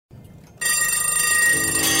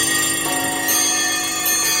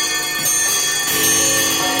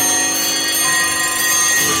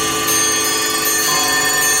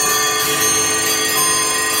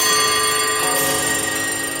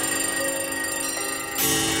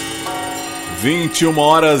21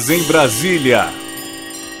 horas em Brasília.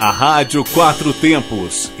 A Rádio Quatro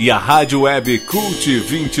Tempos e a Rádio Web Cult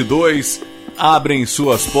 22 abrem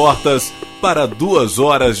suas portas para 2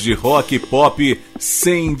 horas de rock e pop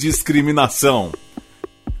sem discriminação.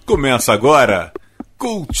 Começa agora,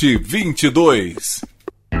 Cult 22.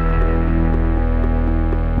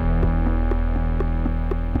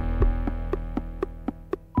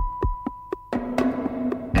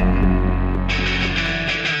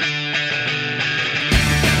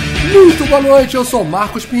 Muito boa noite, eu sou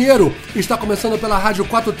Marcos Pinheiro. Está começando pela Rádio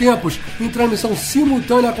Quatro Tempos, em transmissão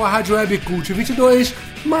simultânea com a Rádio Web Cult 22,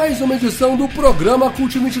 mais uma edição do programa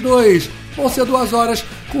Cult 22. Vão ser 2 horas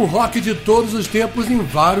com rock de todos os tempos em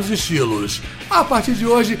vários estilos. A partir de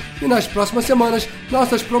hoje e nas próximas semanas,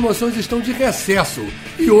 nossas promoções estão de recesso.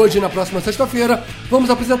 E hoje, na próxima sexta-feira, vamos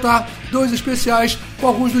apresentar 2 especiais com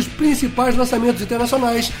alguns dos principais lançamentos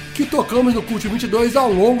internacionais que tocamos no Cult 22 ao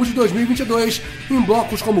longo de 2022, em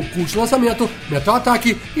blocos como Cult Lançamento, Metal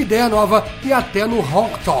Attack, Ideia Nova e até no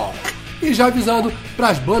Rock Talk. E já avisando para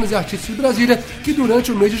as bandas e artistas de Brasília que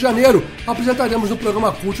durante o mês de janeiro apresentaremos no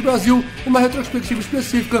programa Cult Brasil uma retrospectiva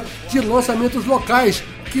específica de lançamentos locais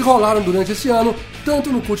que rolaram durante esse ano,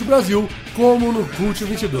 tanto no Cult Brasil como no Cult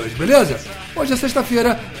 22, beleza? Hoje é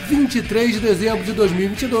sexta-feira, 23 de dezembro de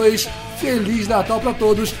 2022, Feliz Natal para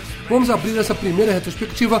todos! Vamos abrir essa primeira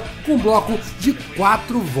retrospectiva com um bloco de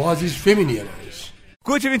 4 vozes femininas.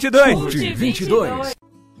 Cult 22! Cult 22!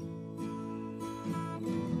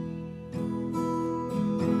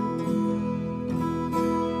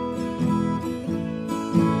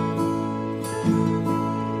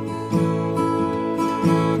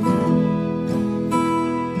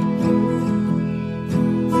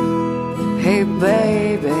 Hey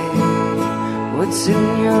baby, what's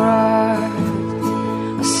in your eyes?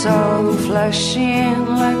 I saw them flashing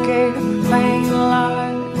like airplane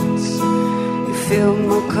lights. You fill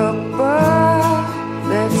my cup up,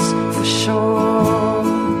 that's for sure.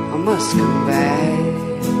 I must come back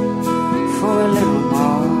for a little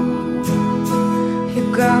more. You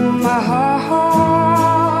got my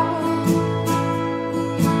heart,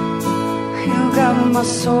 you got my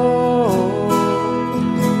soul.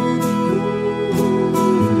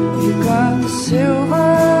 You got the silver,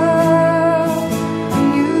 and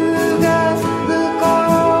you got the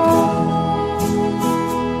gold.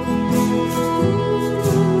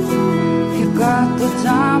 You got the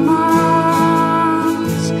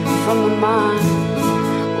diamonds from the mine.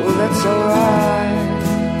 Well, that's alright,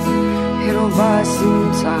 it'll buy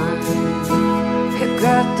some time. You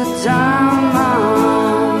got the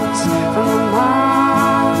diamonds from the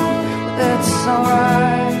mine. Well, that's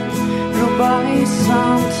alright, it'll buy me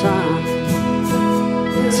some time.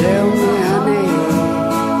 Tell me, honey,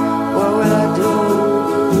 what will I do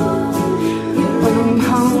when I'm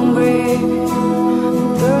hungry,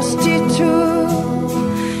 thirsty too,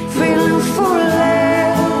 feeling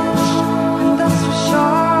foolish, and that's for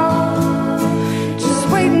sure. Just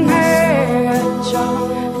waiting here at your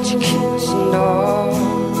kitchen door,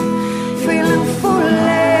 feeling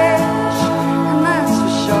foolish, and that's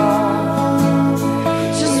for sure.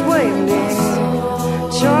 Just waiting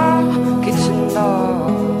at your kitchen door.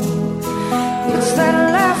 Instead of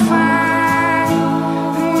laughing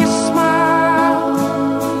and you smile,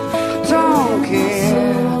 don't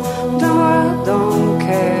care, no I don't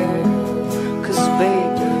care. 'Cause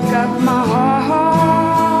babe, you got my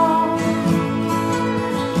heart,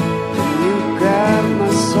 and you got my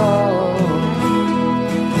soul.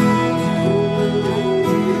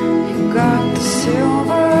 You got the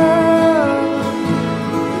silver,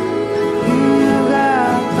 you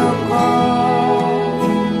got the gold.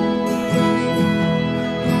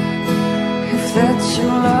 That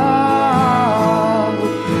your love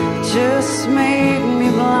just made me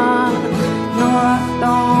blind. No, I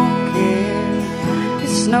don't care.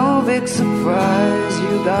 It's no big surprise.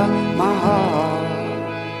 You got my heart,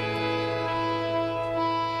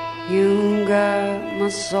 you got my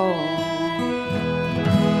soul.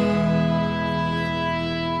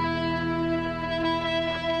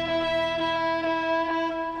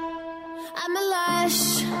 I'm a lush,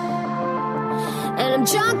 and I'm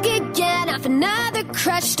drunk again off another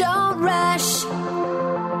crush. Don't rush,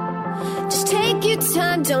 just take your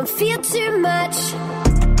time, don't feel too much.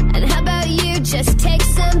 And how about you just take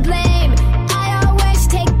some blame? I always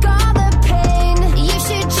take all the pain. You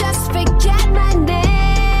should just forget my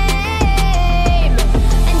name.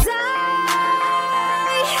 And I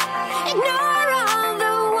ignore all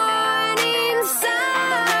the warning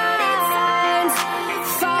signs,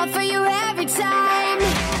 fall for you every time.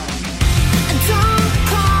 Don't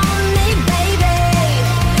call me baby,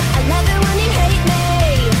 I love it when you hate me.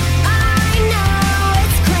 I know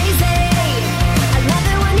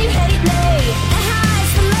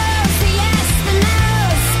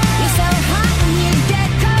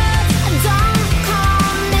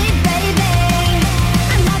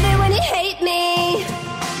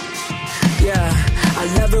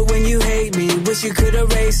wish you could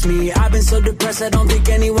erase me. I've been so depressed, I don't think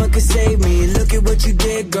anyone could save me. Look at what you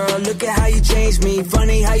did, girl, look at how you changed me.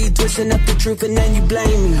 Funny how you twisting up the truth and then you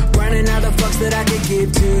blame me. Running out of fucks that I could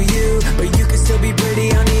give to you, but you can still be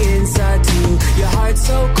pretty on the inside too. Your heart's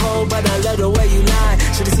so cold, but I love the way you lie.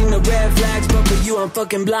 Should've seen the red flags, but for you I'm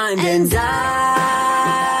fucking blind. And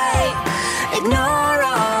I ignore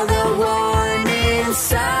all the warning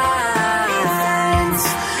signs,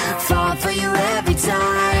 fall for you every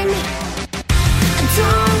time.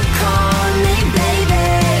 Don't call me baby,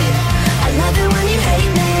 I love it when you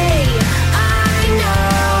hate me. I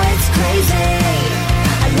know it's crazy,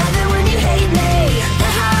 I love it when you hate me. The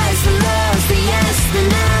highs, the lows, the yes, the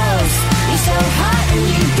no's. You're so hot and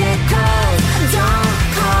you get cold. Don't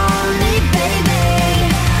call me baby,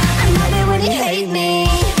 I love it when you hate me.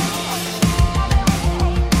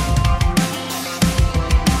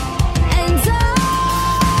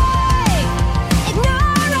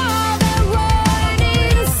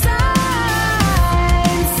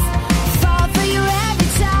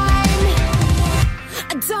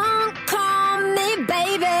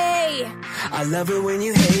 I love it when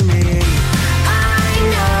you hate me. I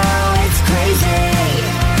know it's crazy,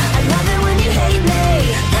 I love it when you hate me.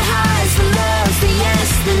 The highs, the lows, the yes,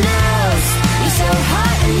 the no's. You're so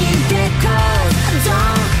hot and you get cold.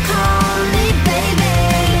 Don't call me baby,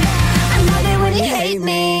 I love it when you hate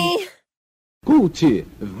me. Cult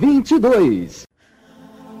 22.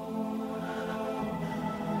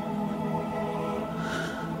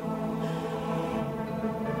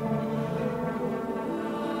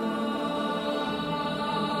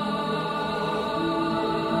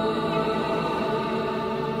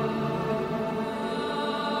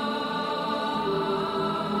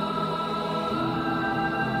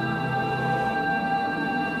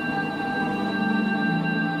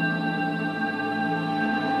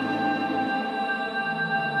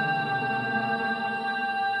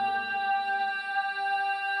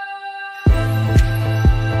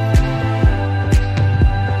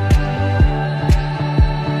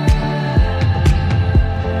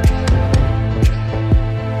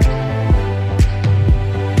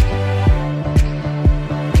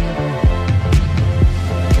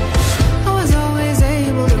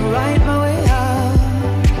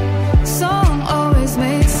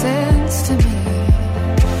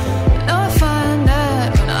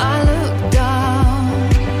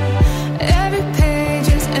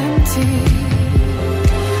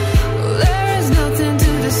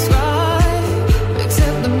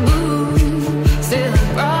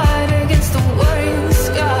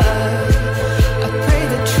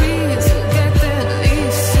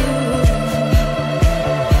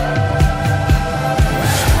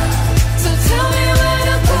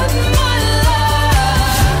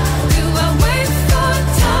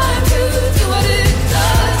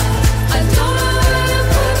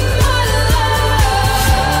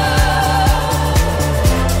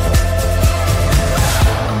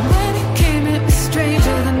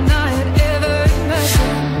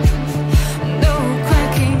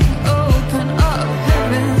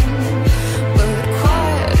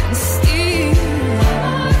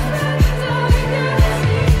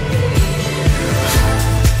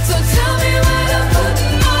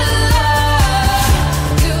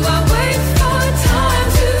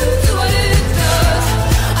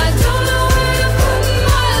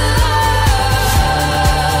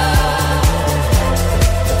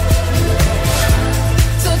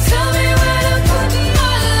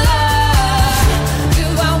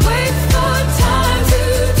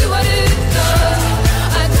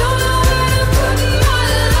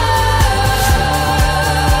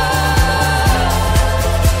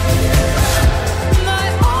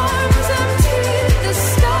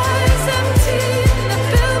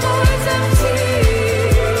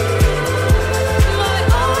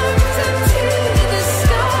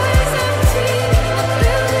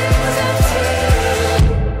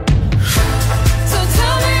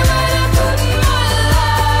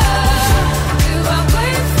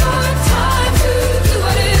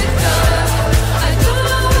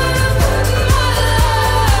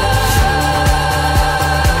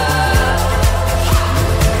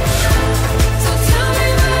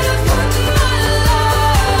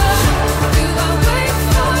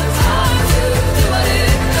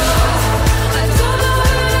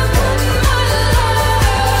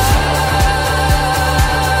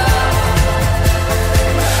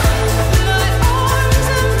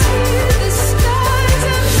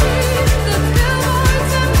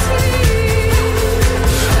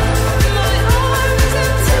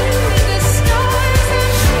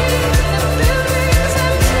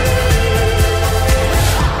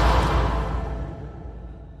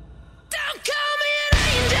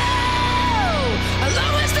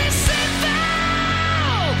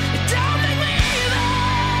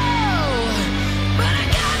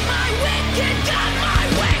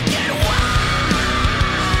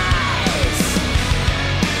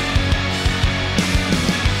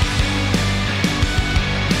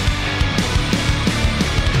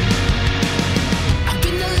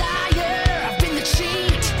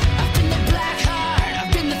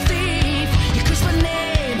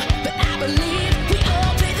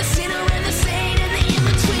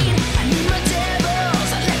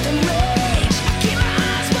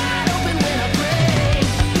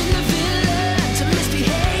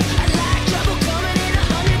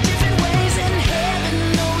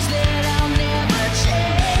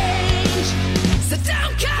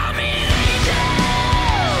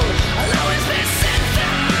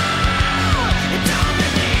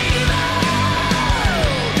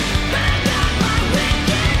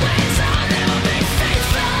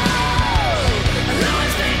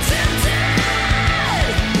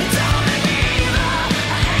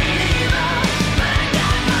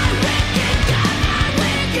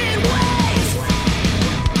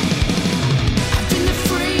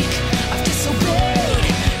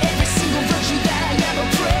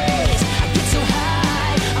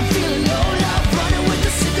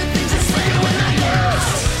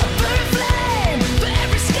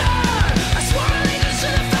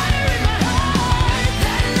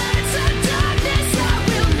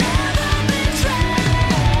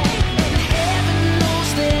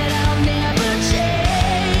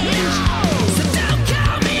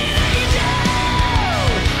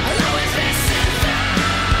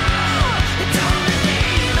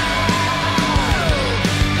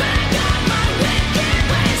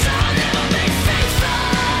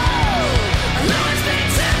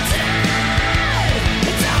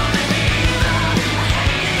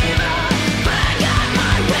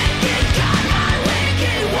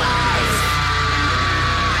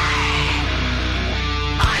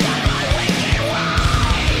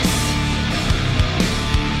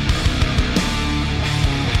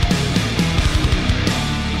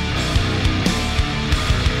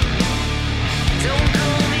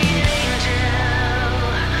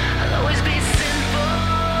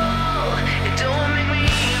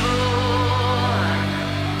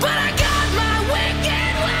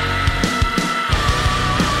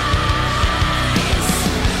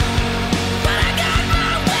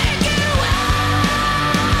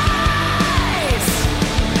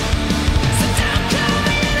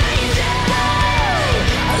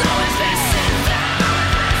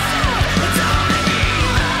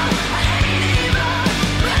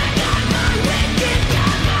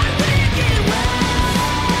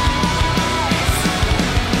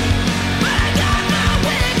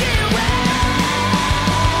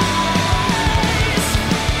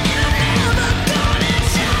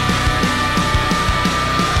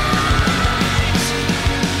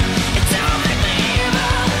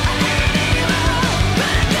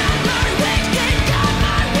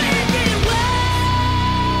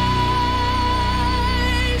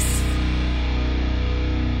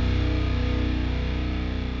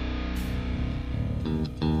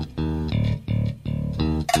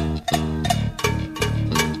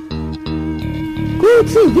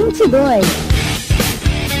 Cult 22.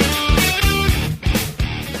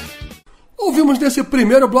 Ouvimos nesse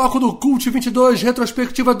primeiro bloco do Cult 22,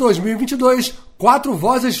 Retrospectiva 2022, 4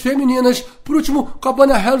 vozes femininas, por último com a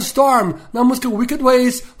banda Hellstorm, na música Wicked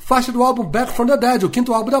Ways, faixa do álbum Back from the Dead, o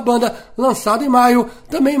quinto álbum da banda, lançado em maio.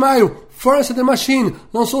 Também em maio, Florence and the Machine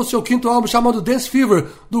lançou seu quinto álbum chamado Dance Fever,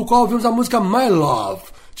 do qual ouvimos a música My Love.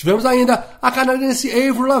 Tivemos ainda a canadense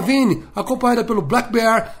Avril Lavigne, acompanhada pelo Black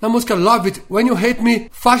Bear, na música Love It When You Hate Me,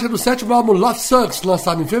 faixa do sétimo álbum Love Sucks,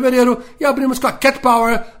 lançado em fevereiro, e abrimos com a Cat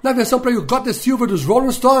Power, na versão para You Got the Silver dos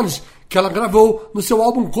Rolling Stones, que ela gravou no seu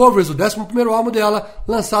álbum Covers, o 11º álbum dela,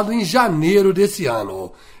 lançado em janeiro desse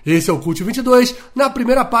ano. Esse é o Cult 22, na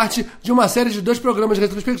primeira parte de uma série de 2 programas de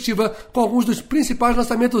retrospectiva com alguns dos principais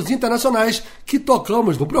lançamentos internacionais que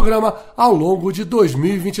tocamos no programa ao longo de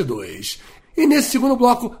 2022. E nesse segundo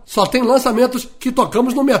bloco só tem lançamentos que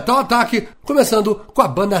tocamos no Metal Attack, começando com a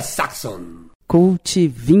banda Saxon. Cult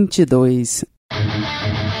 22.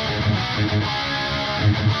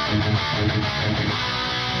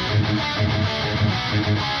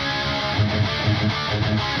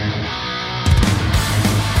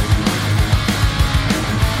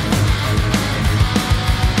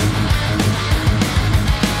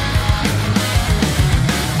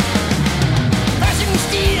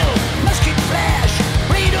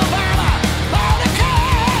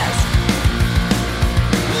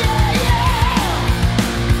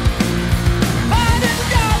 Fighting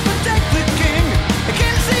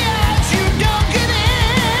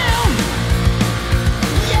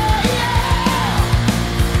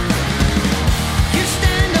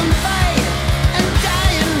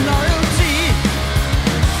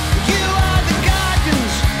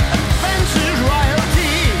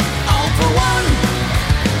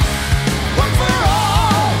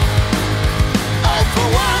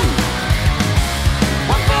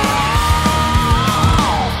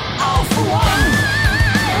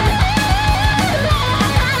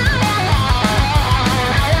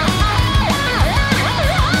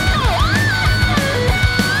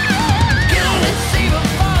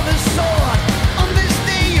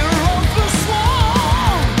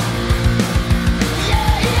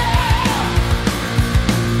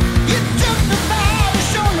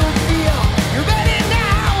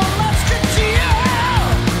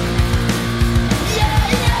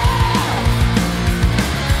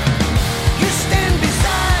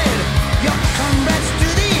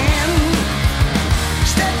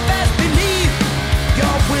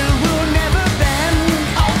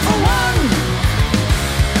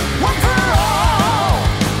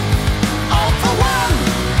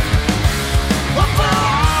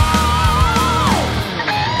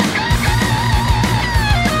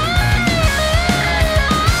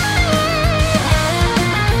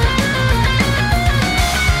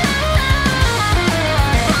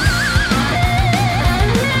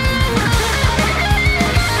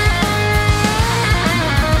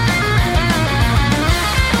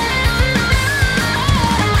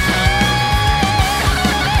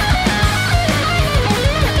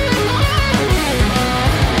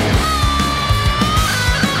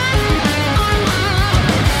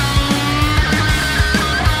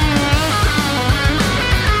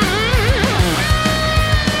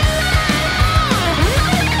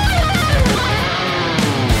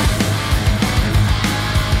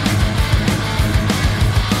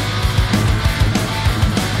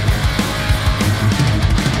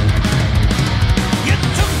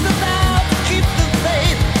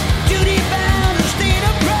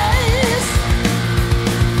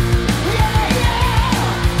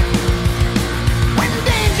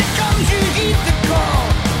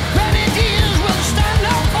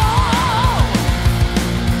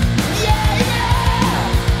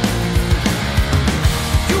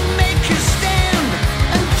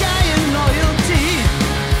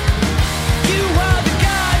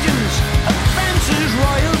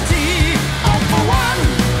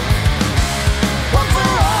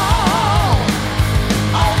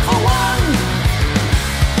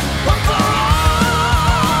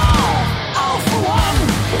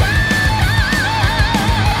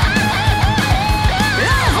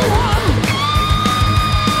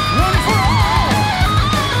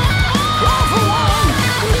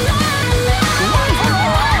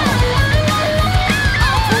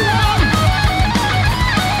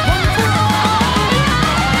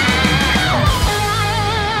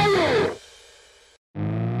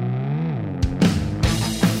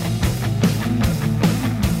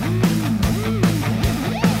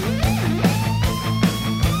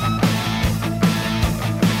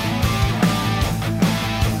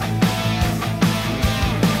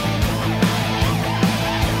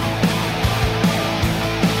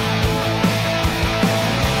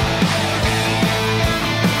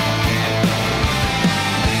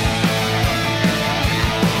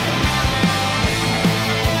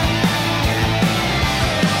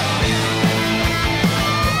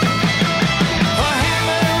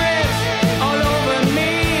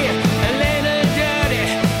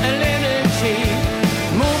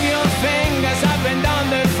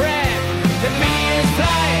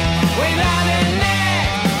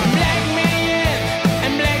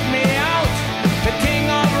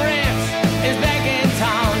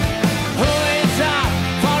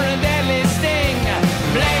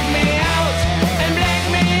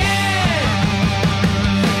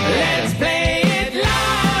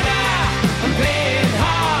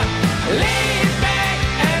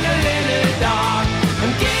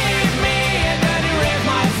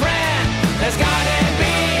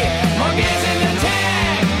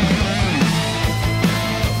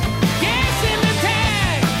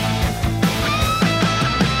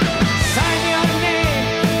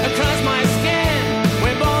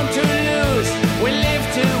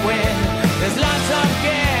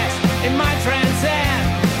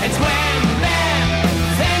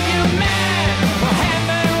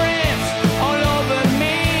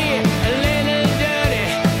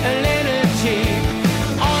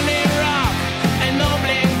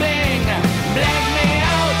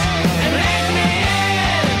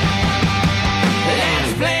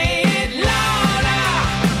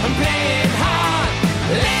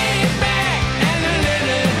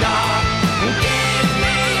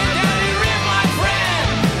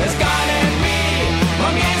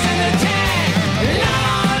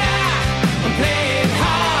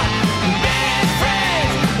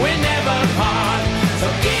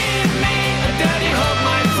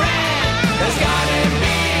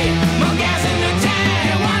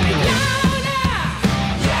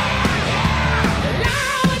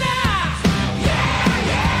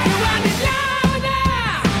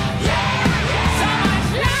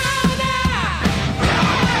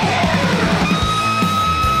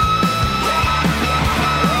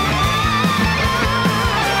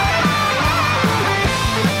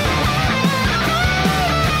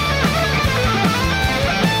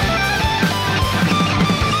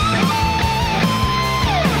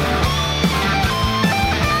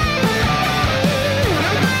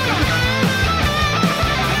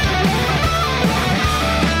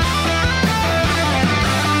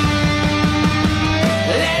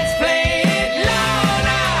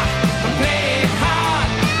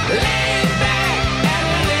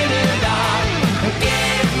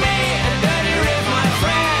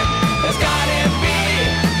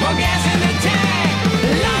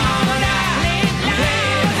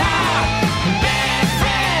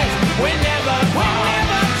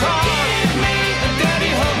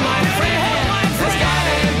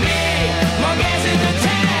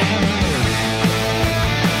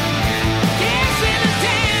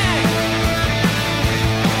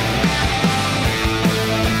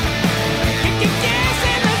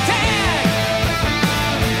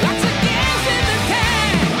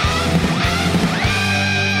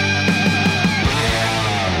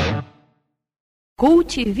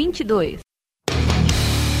Cult 22.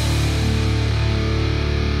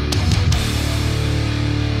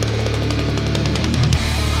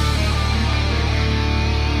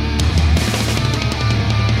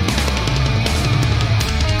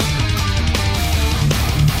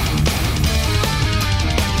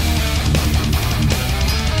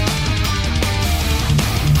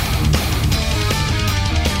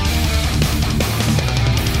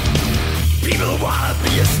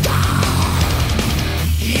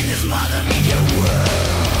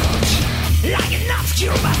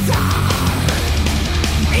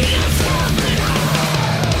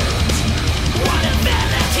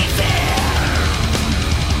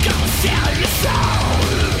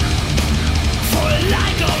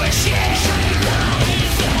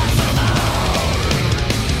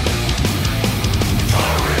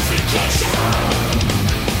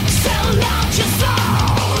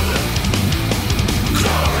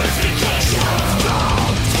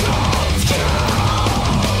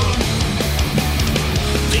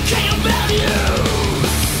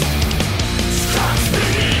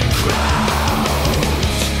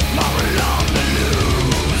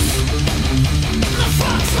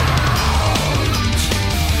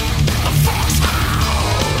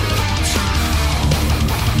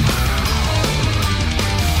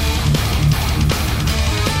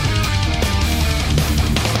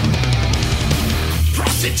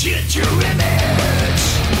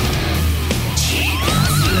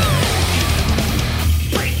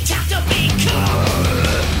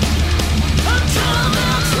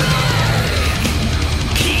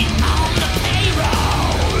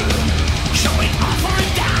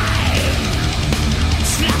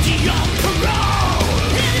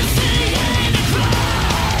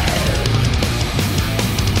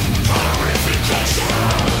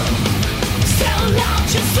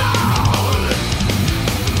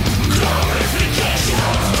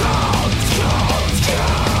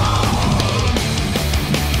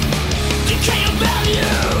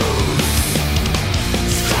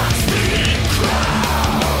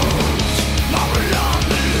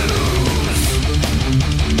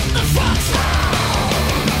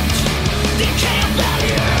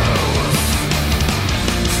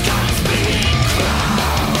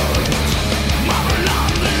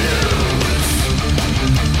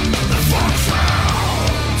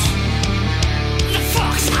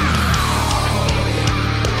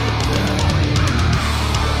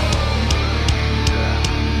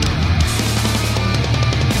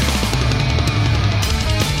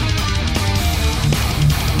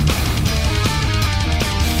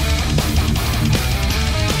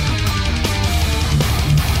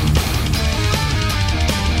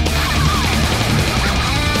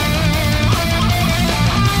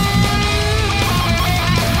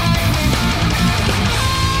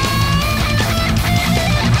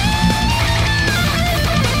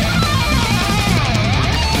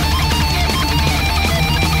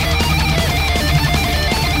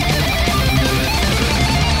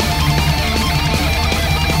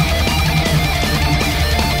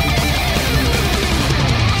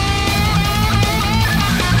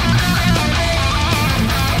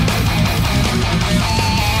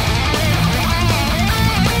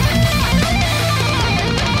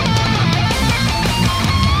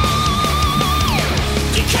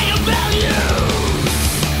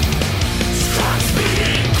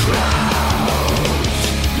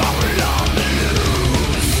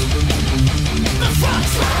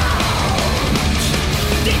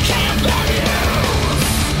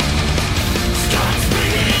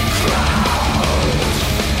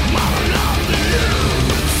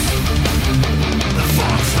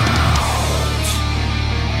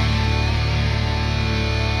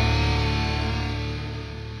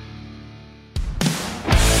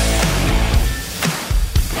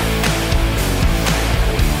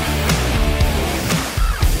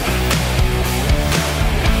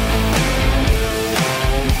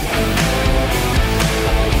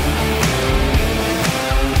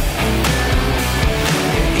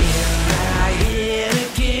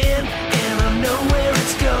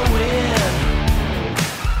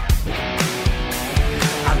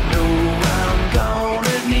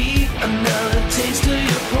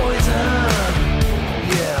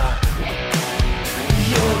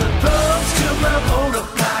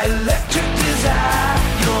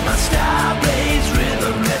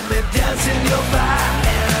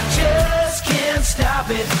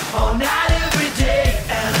 it all night, every day,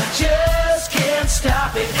 and I just can't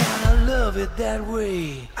stop it, and I love it that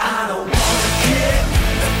way. I don't wanna kick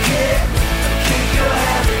your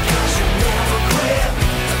habit, 'cause you never quit.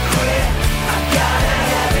 I gotta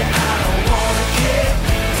have it. I don't wanna kick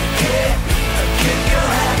your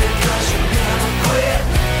habit, 'cause you never quit.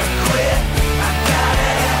 I gotta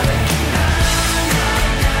have it.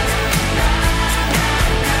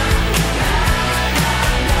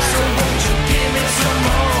 So won't you give me some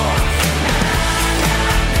more?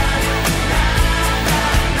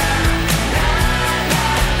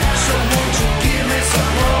 So won't you give me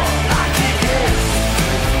some more? I can't get it.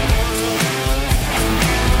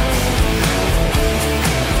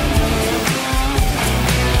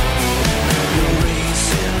 You're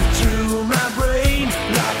racing through my brain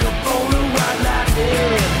like a bolt of white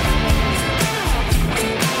lightning.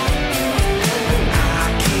 I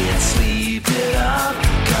can't sleep it up,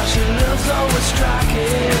 'cause your love's always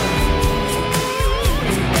striking.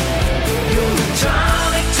 You're the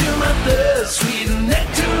tonic to my thirst, sweet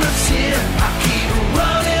nectar of sin. I keep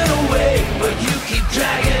running away, but you keep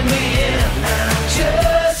dragging me in, and I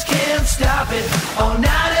just can't stop it all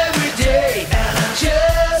night, every day, and I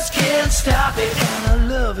just can't stop it, and I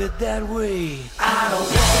love it that way. I don't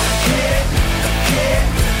wanna kick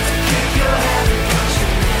your habit, 'cause you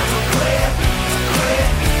never quit.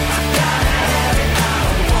 I gotta have it. I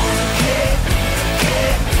don't wanna kick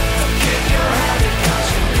your habit, 'cause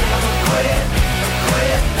you never quit.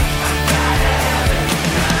 I gotta have it.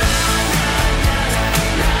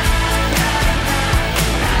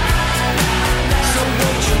 So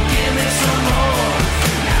won't you give me some more?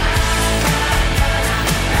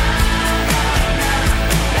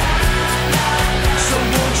 So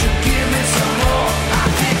won't you give me some more? I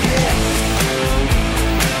dig it.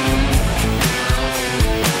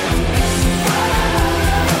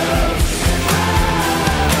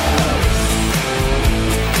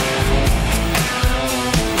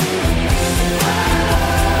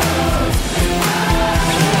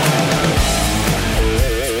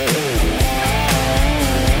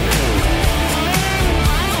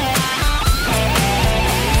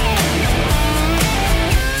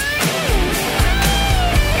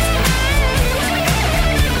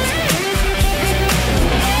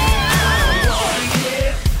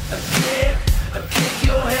 Kick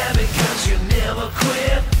your habit, 'cause you never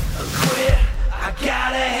quit. I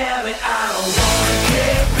gotta have it. I don't wanna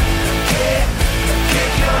kick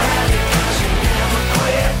your habit, 'cause you never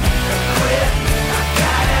quit. I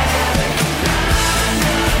gotta have it.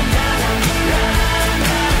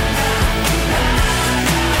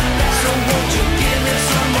 So won't you give me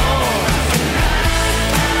some more?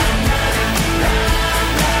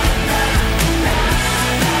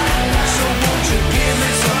 So won't you give me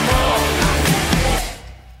some more?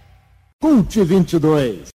 Cult 22.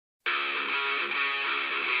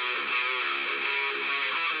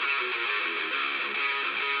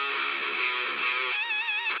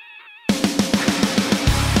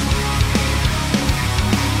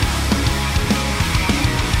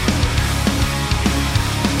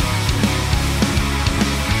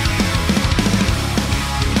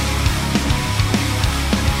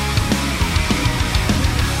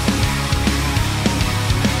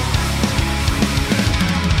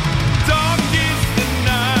 Dark is the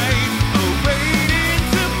night.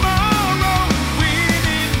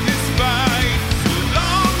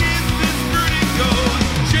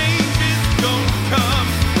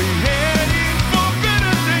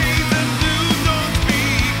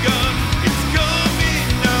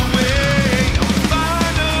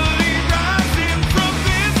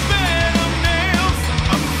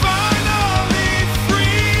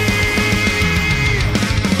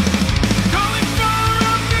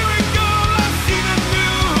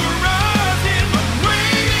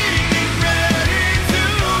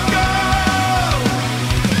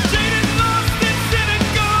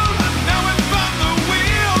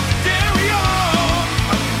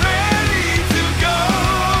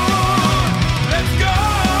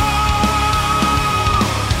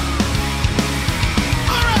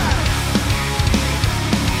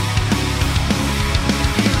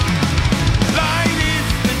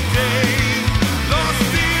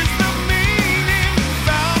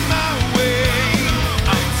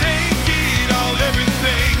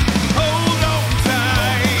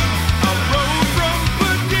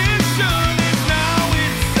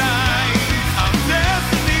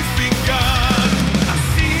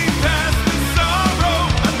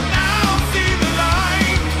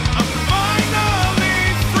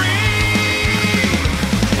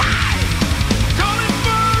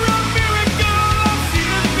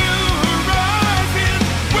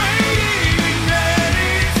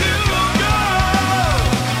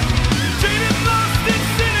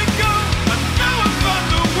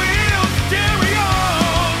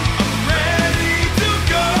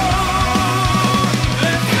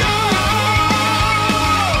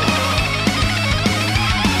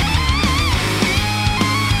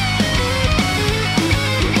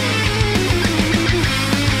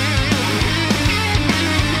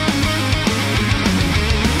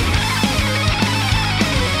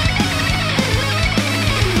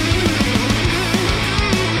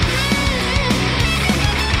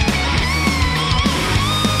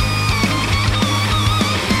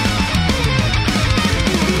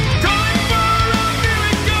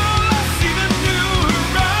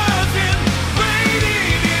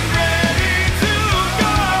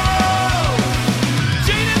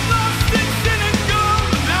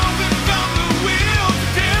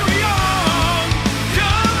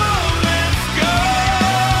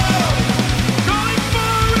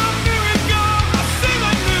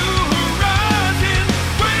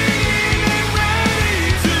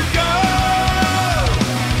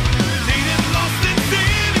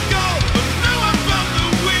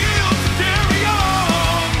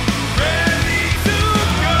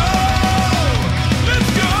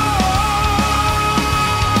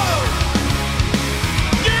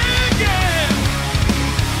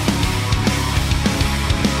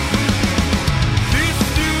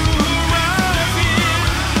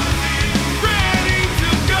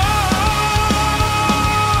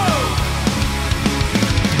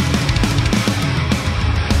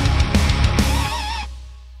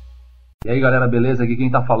 E aí galera, beleza? Aqui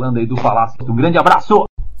quem tá falando aí do Palácio. Um grande abraço!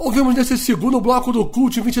 Ouvimos nesse segundo bloco do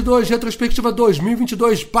Cult 22 Retrospectiva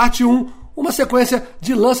 2022 Parte 1, uma sequência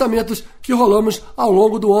de lançamentos que rolamos ao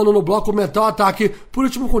longo do ano no bloco Metal Attack, por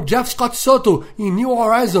último com Jeff Scott Soto em New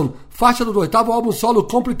Horizon, faixa do 8º álbum solo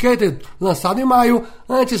Complicated, lançado em maio,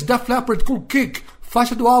 antes Def Leppard com Kick,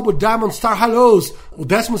 faixa do álbum Diamond Star Hallows, o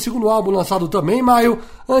 12º álbum lançado também em maio,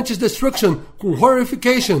 antes Destruction com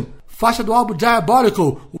Horrification, faixa do álbum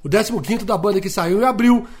Diabolical, o 15º da banda que saiu em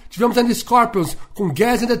abril. Tivemos ainda Scorpions com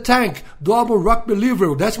Gas in the Tank, do álbum Rock Believer,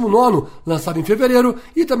 o 19º, lançado em fevereiro.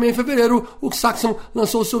 E também em fevereiro, o Saxon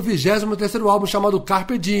lançou seu 23º álbum chamado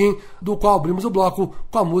Carpe Diem, do qual abrimos o bloco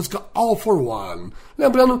com a música All for One.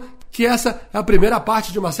 Lembrando que essa é a primeira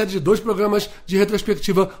parte de uma série de 2 programas de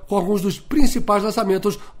retrospectiva com alguns dos principais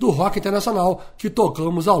lançamentos do rock internacional que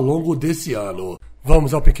tocamos ao longo desse ano.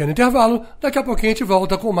 Vamos ao pequeno intervalo, daqui a pouquinho a gente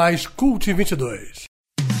volta com mais Cult 22.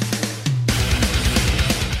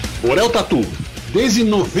 Borel Tatu, desde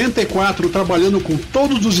 94 trabalhando com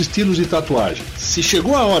todos os estilos de tatuagem. Se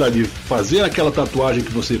chegou a hora de fazer aquela tatuagem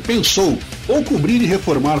que você pensou ou cobrir e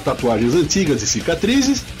reformar tatuagens antigas e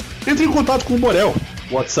cicatrizes, entre em contato com o Borel.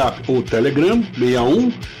 WhatsApp ou Telegram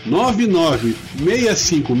 61 99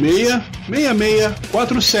 656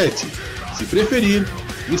 6647. Se preferir,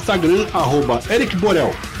 Instagram @Eric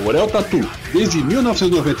Borel, Borel Tatu, desde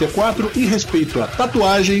 1994 em respeito à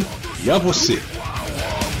tatuagem e a você.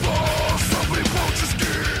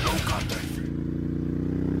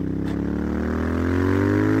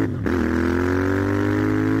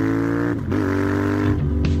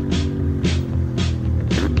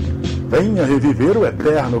 Venha reviver o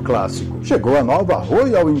eterno clássico. Chegou a nova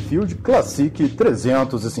Royal Enfield Classic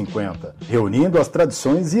 350, reunindo as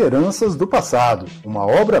tradições e heranças do passado, uma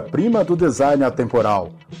obra-prima do design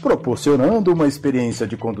atemporal, proporcionando uma experiência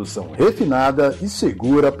de condução refinada e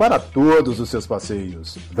segura para todos os seus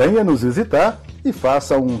passeios. Venha nos visitar e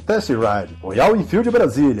faça um test ride. Royal Enfield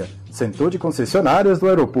Brasília, setor de concessionárias do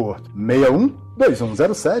aeroporto, 61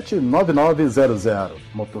 2107 9900.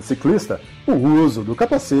 Motociclista, o uso do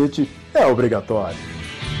capacete é obrigatório.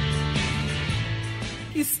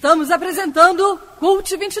 Estamos apresentando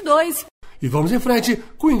Cult 22. E vamos em frente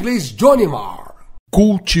com o inglês Johnny Marr.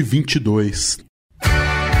 Cult 22.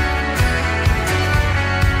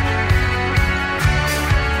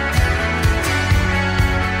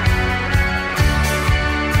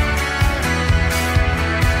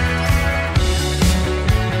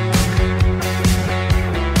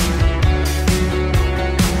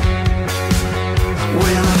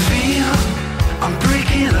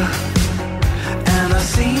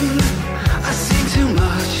 I seen too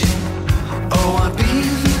much. Oh, I've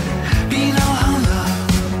been all hung up.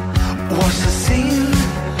 Watch the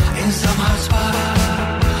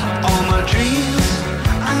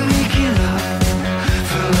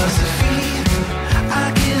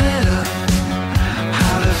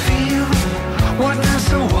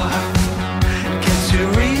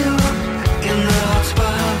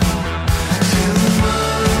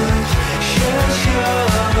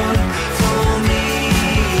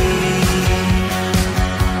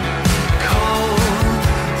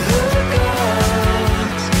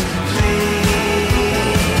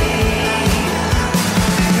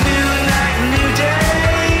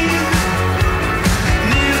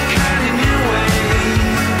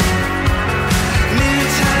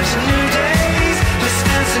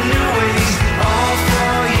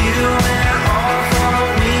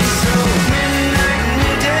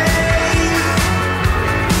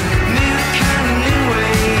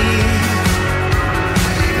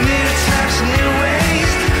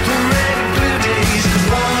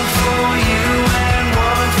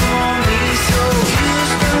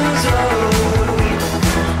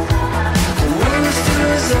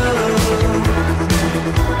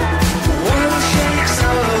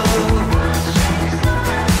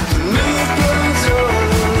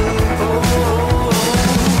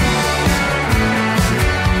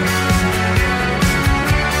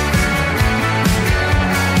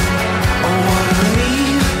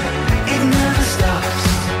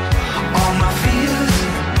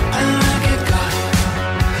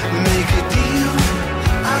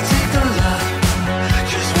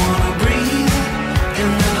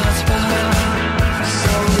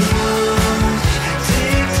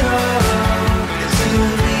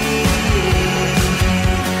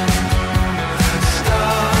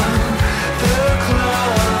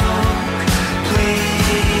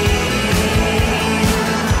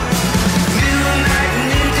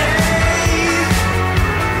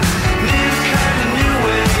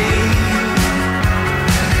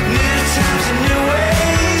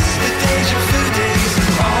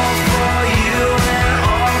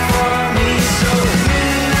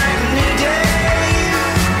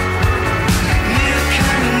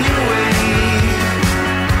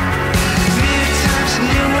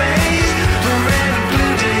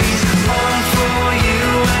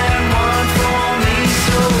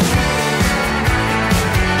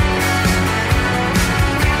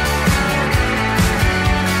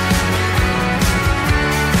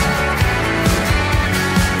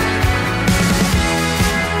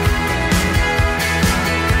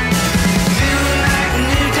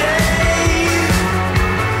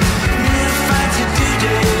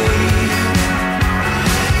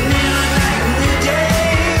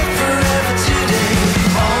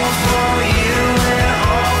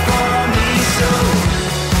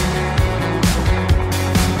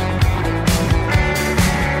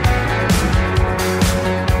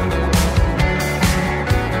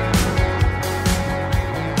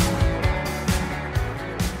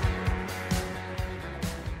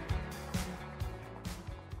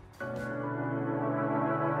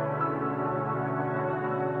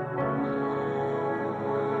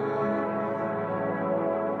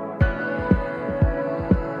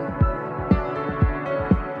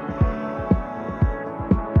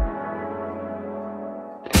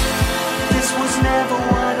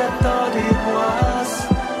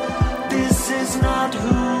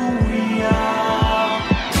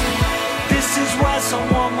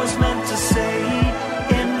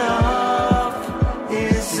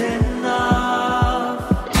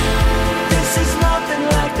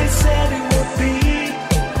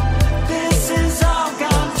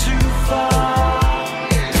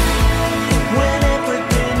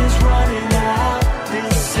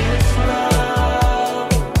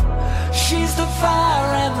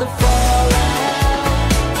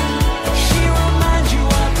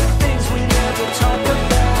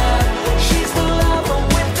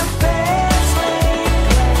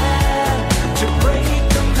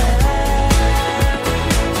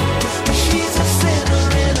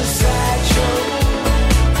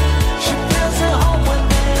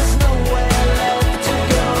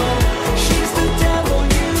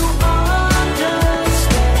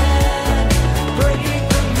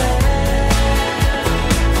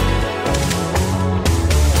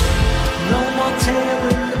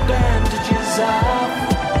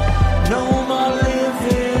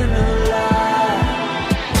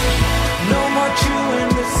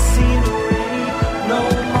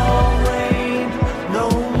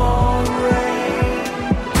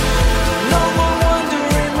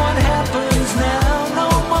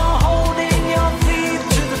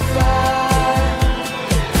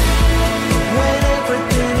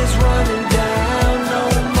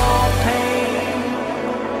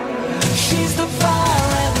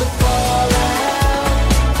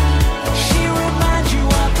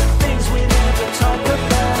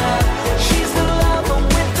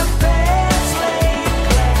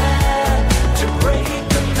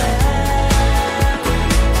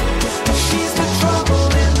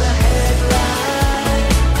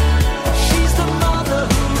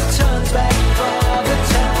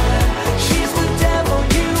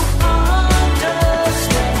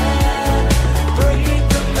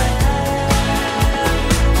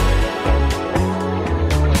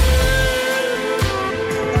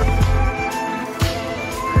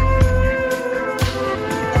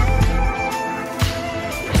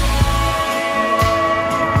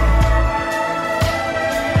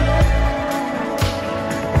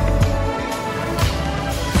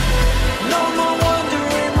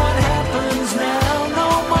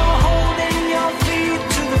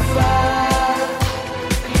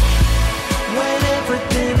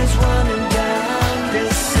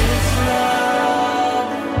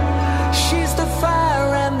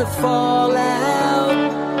fall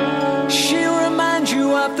out. She'll remind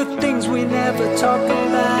you of the things we never talk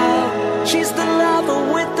about. She's the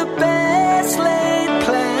lover with the best laid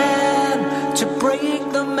plan to break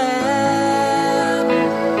the man.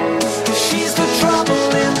 She's the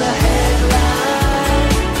trouble in the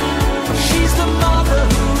headline. She's the mother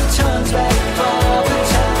who turns back for the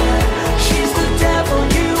time. She's the devil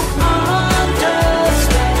you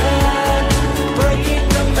understand, breaking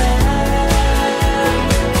the man.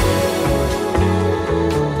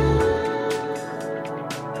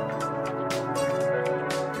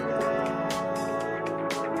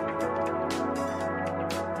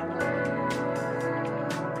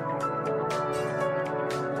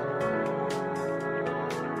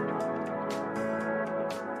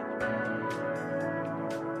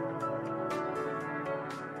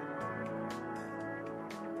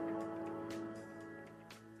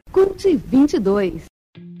 Cult 22.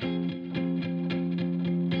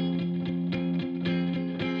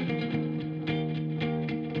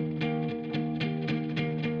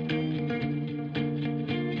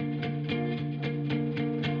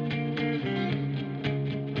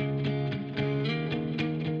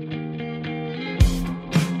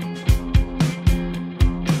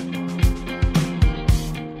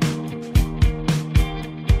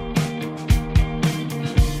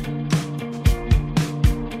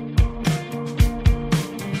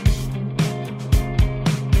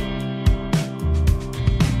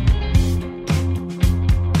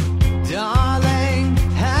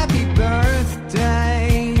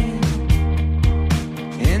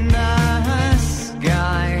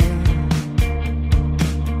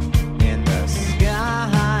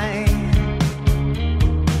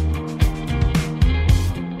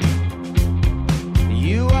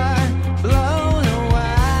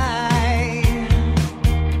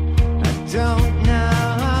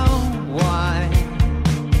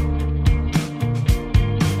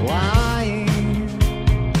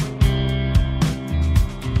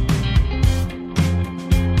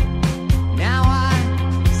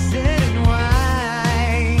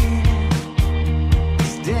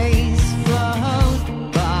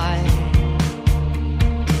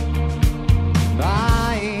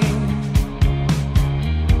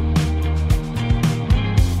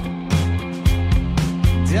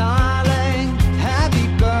 Darling,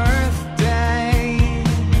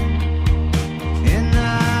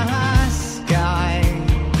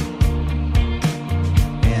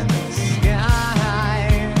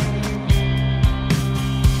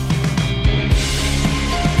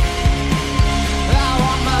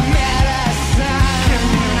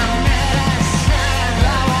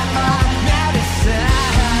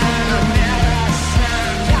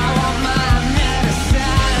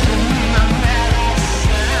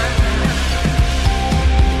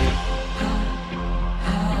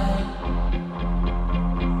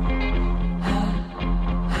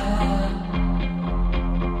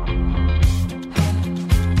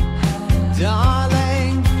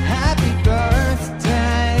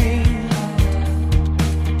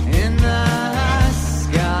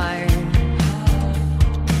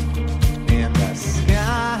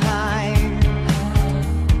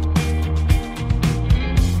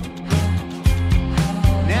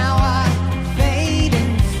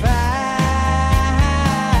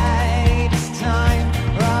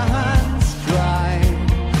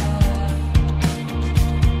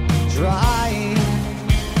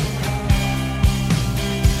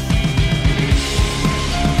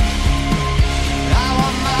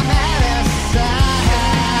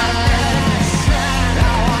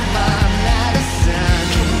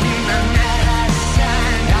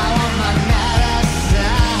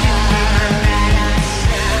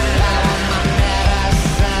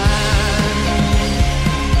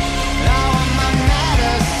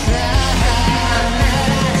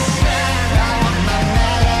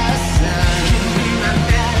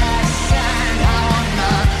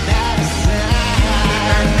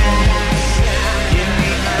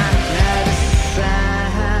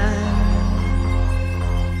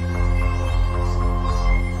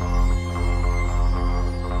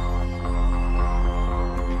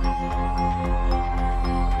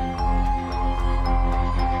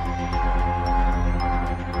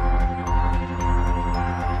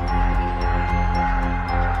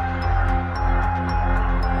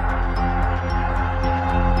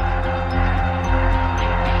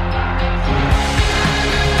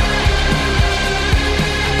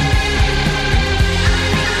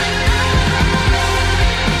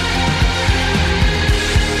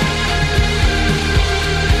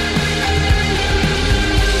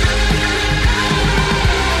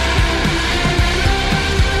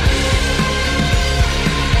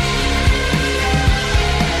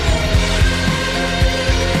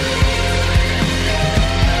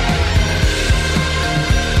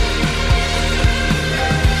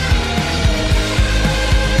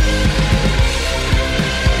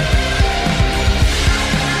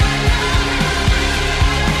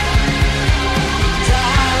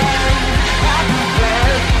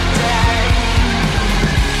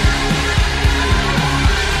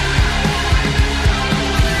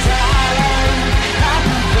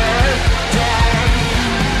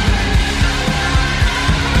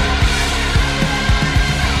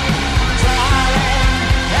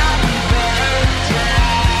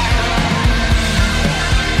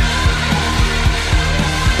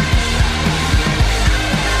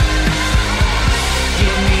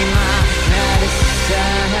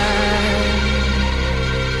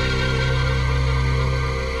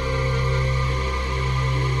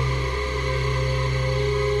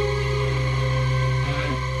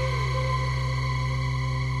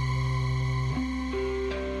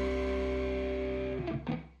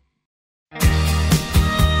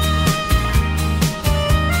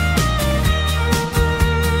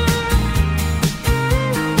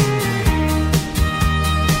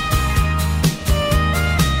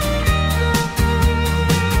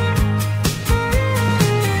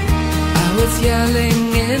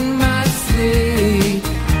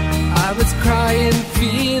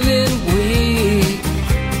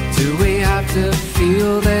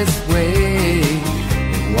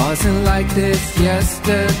 this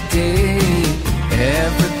yesterday.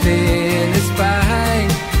 Everything is fine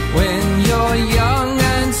when you're young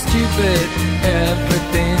and stupid.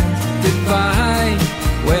 Everything's divine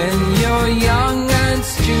when you're young and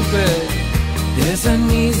stupid. There's an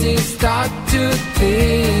easy start to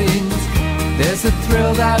things. There's a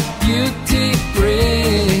thrill that beauty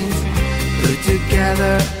brings. Put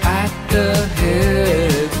together at the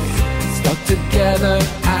hips, stuck together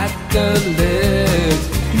at the lips.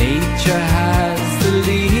 Nature has the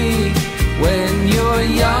lead when you're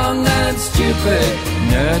young and stupid.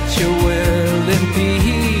 Nurture will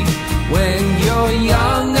impede when you're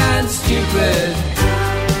young and stupid.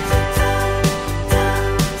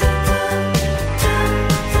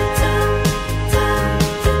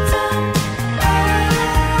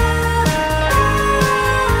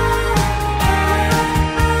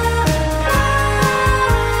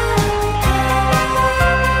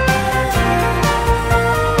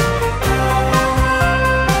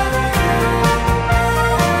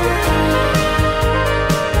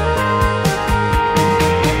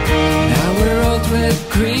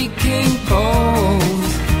 Creaking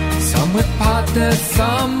bones, some with partners,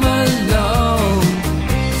 some alone,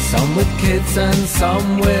 some with kids and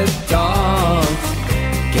some with dogs.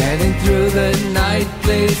 Getting through the night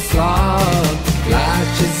they slog,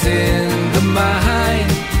 flashes in the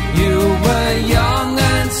mind. You were young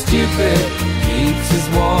and stupid, keeps us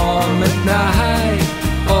warm at night.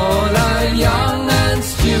 All are young and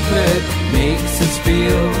stupid, makes us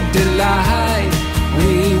feel delight.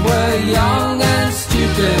 We were young and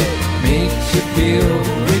stupid, makes you feel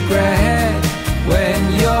regret when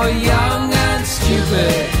you're young and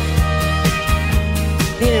stupid.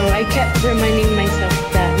 You know, I kept reminding myself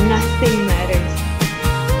that nothing matters.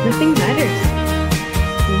 Nothing matters.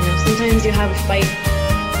 You know, sometimes you have a fight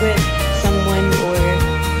with someone or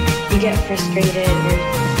you get frustrated or,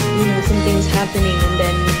 you know, something's happening and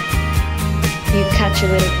then you catch a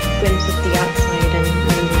little glimpse of the outside and,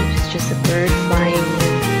 I don't know, it's just a bird flying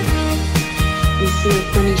and you see a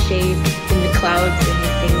funny shape in the clouds and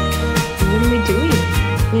you think, what am I doing?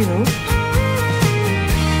 You know?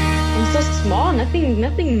 I'm so small,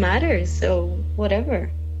 nothing matters, so whatever.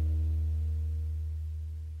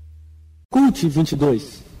 Cult 22.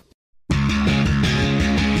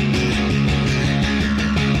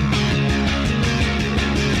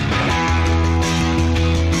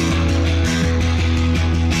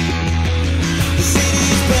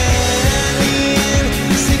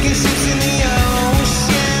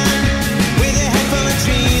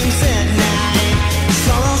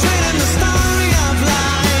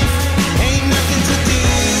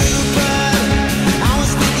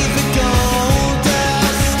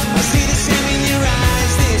 I see the shame in your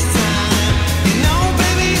eyes.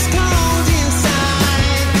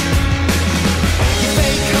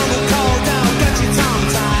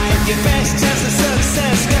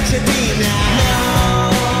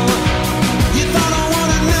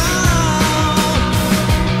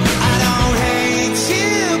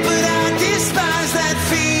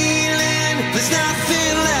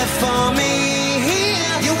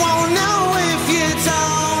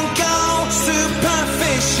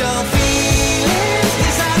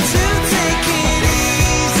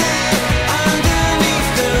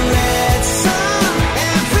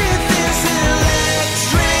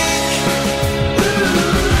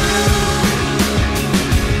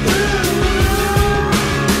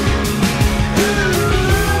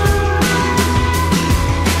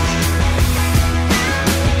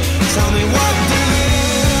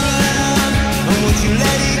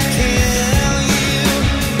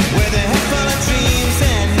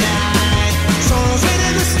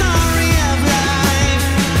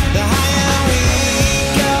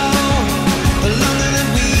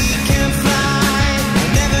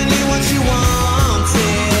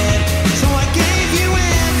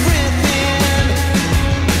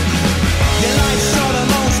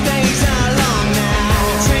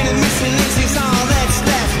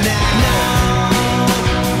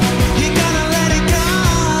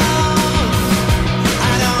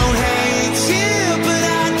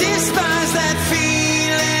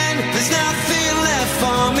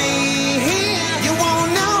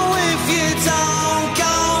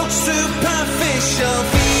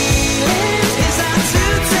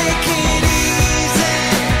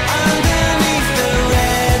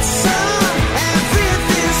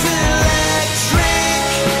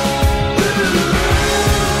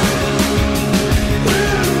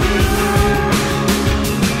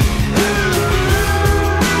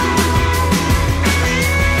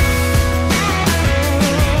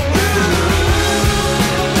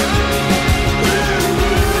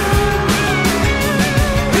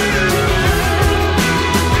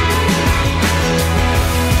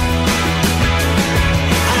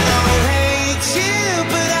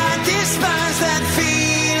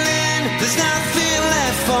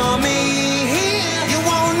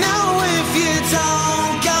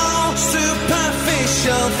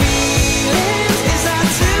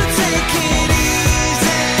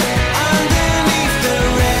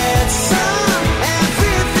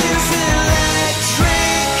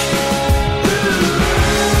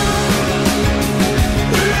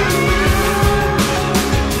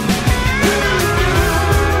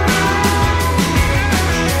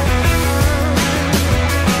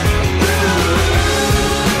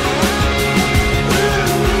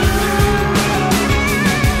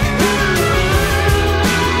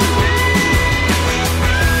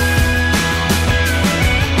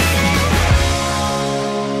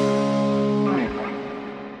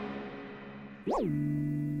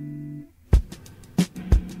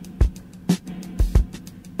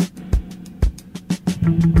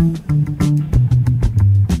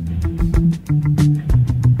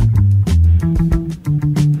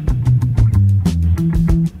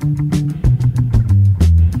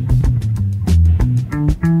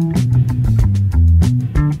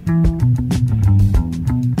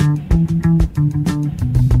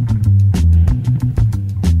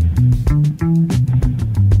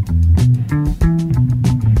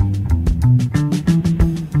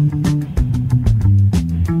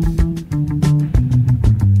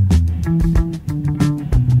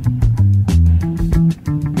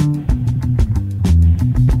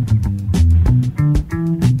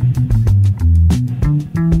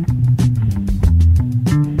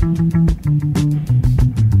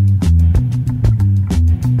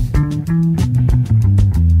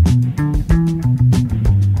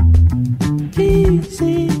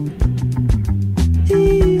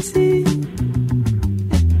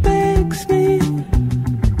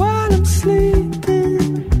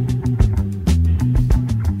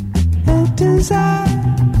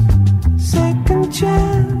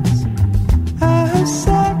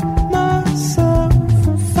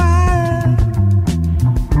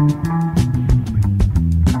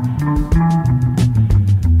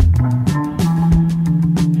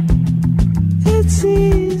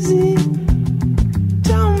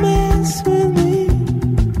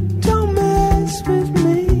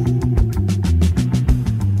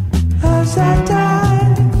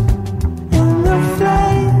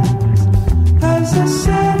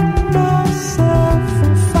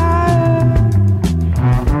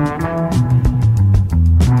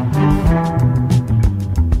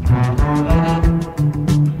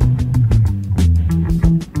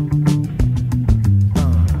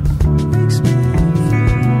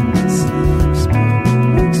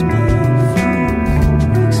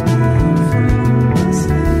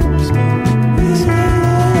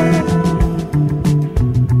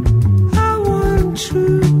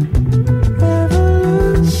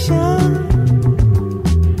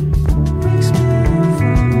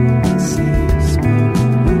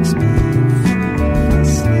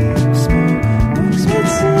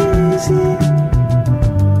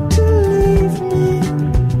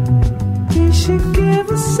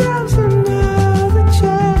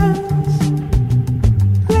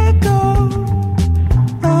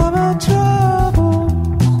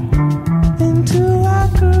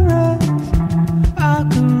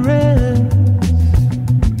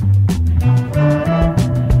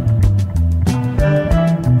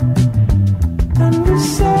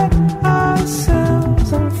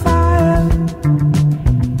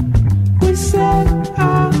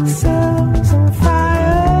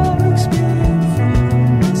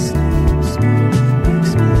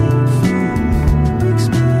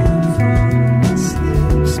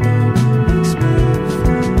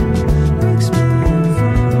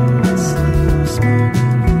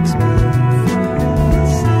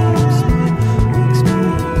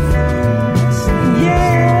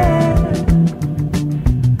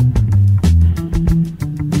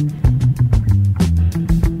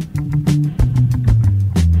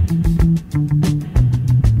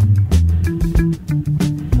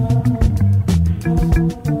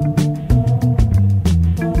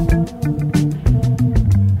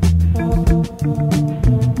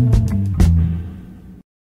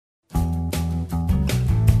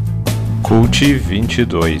 Cult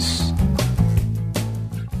 22.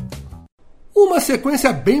 Uma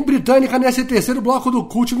sequência bem britânica nesse terceiro bloco do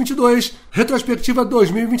Cult 22, retrospectiva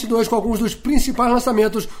 2022 com alguns dos principais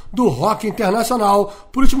lançamentos do rock internacional,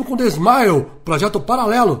 por último com The Smile, projeto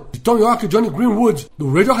paralelo de Tom York e Johnny Greenwood,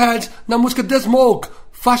 do Radiohead, na música The Smoke,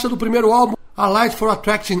 faixa do primeiro álbum A Light for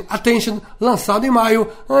Attracting Attention, lançado em maio.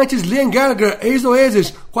 Antes, Liam Gallagher,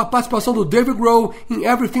 ex-Oasis, com a participação do David Grohl em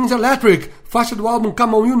Everything's Electric, faixa do álbum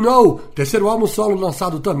Come On You Know, terceiro álbum solo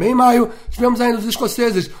lançado também em maio. Tivemos ainda os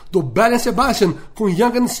escoceses do Bell & Sebastian com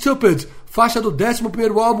Young and Stupid, faixa do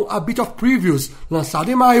 11º álbum A Bit of Previews,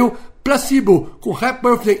 lançado em maio. Placebo, com Happy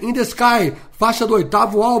Birthday in the Sky, faixa do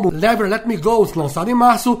 8º álbum Never Let Me Go, lançado em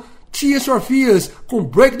março. Tears for Fears, com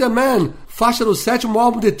Break the Man, faixa do 7º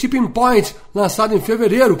álbum The Tipping Point, lançado em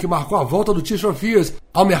fevereiro, que marcou a volta do Tears for Fears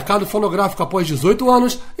ao mercado fonográfico após 18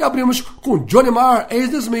 anos. E abrimos com Johnny Marr,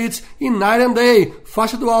 ex-The Smiths, e Night and Day,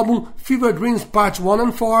 faixa do álbum Fever Dreams Part 1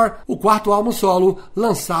 and 4, o 4º álbum solo,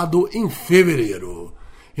 lançado em fevereiro.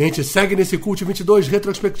 E a gente segue nesse Cult 22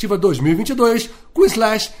 retrospectiva 2022 com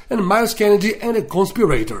Slash and Miles Kennedy and the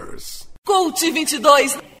Conspirators. Cult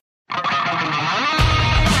 22.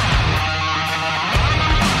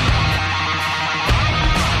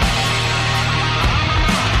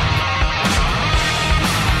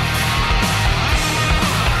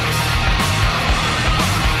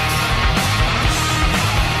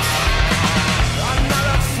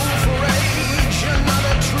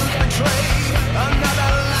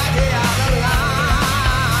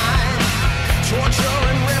 Torture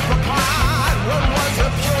and rip apart what was a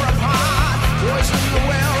pure apart, poison the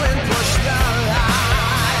well and push the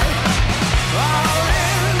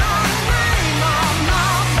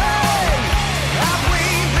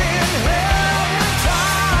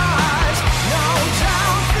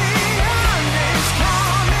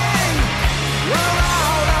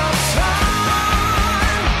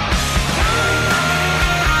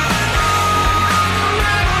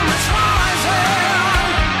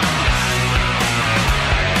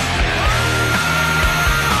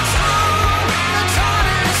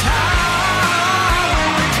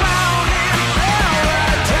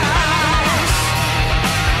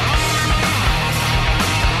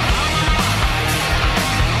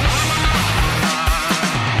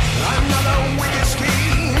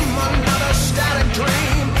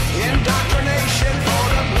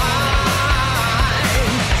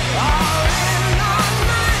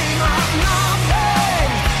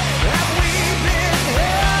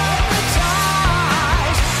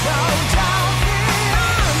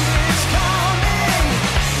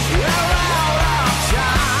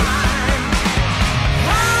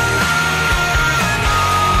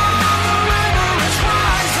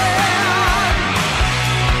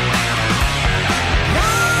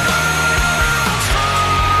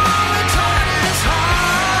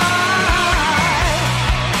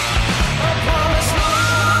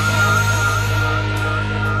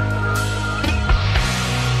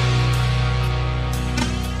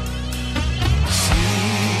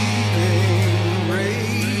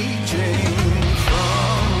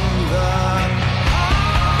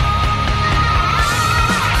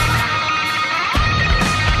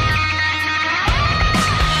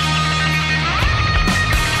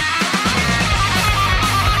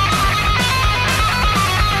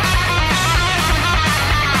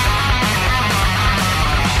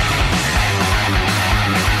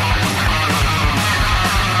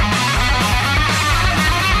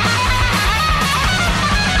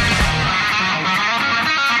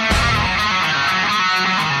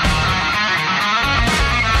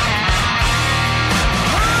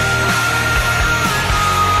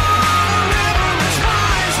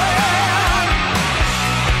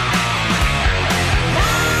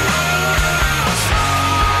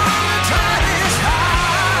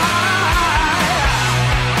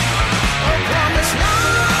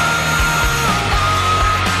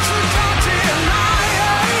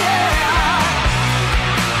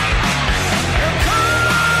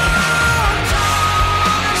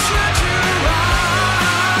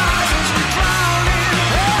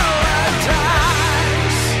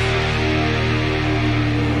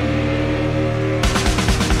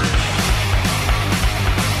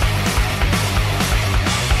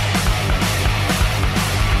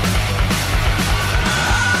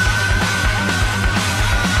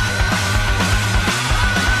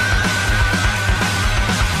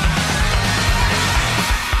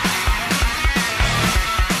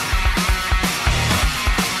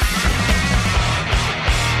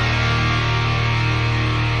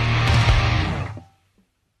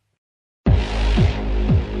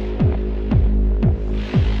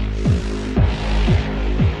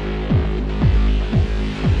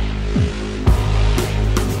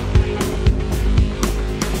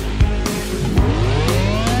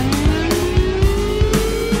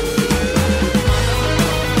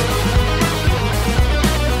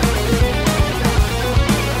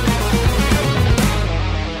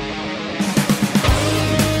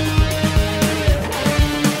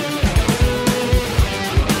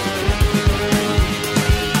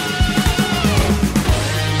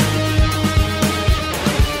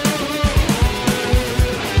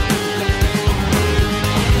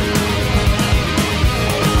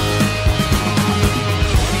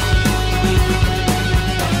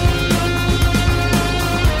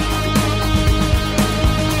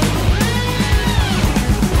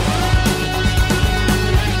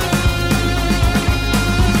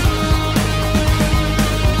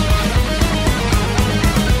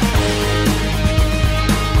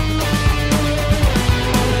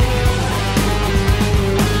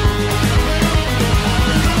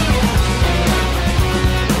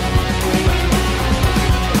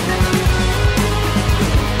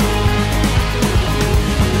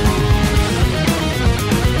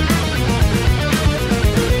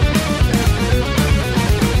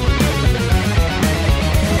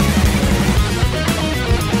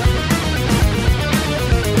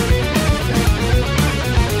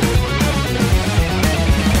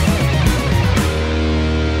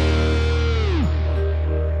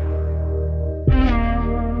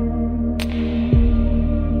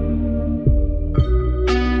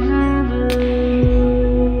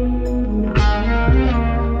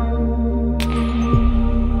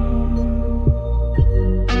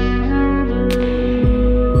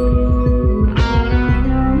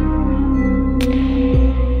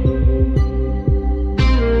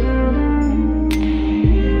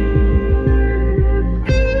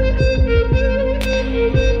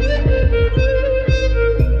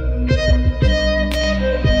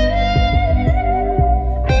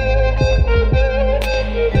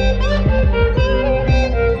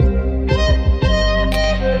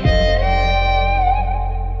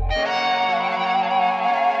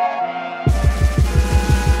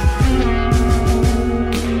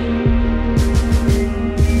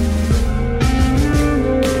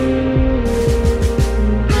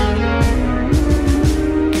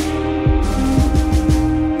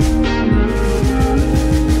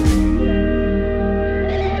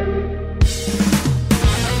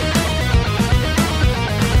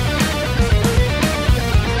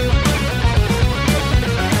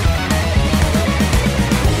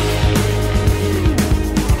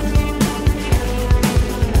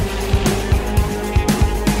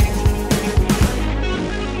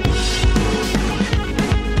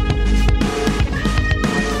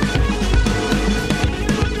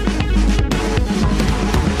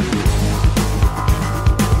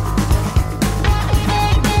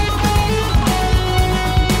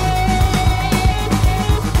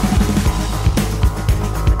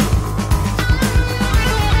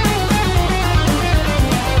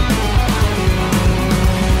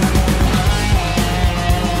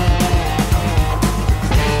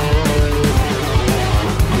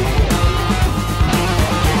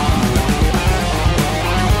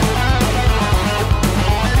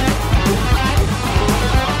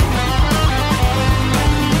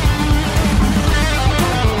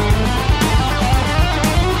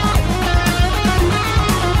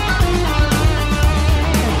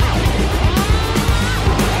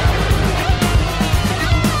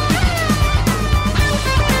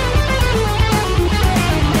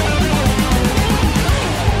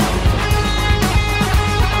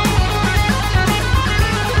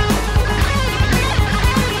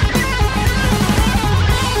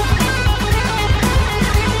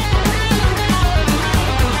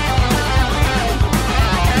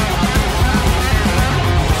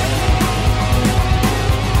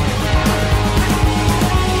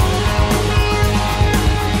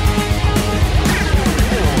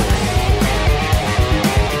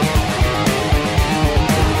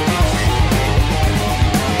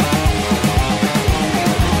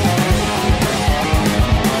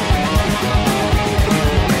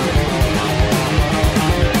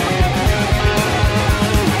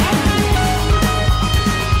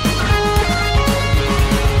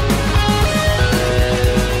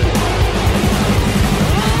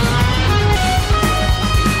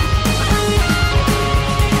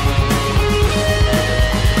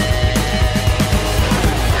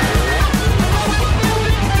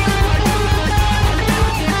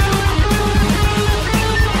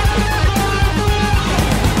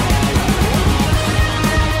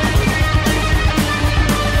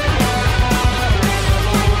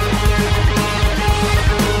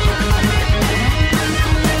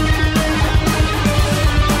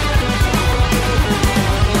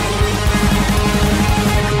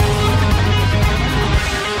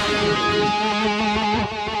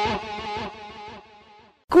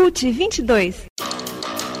Cult 22.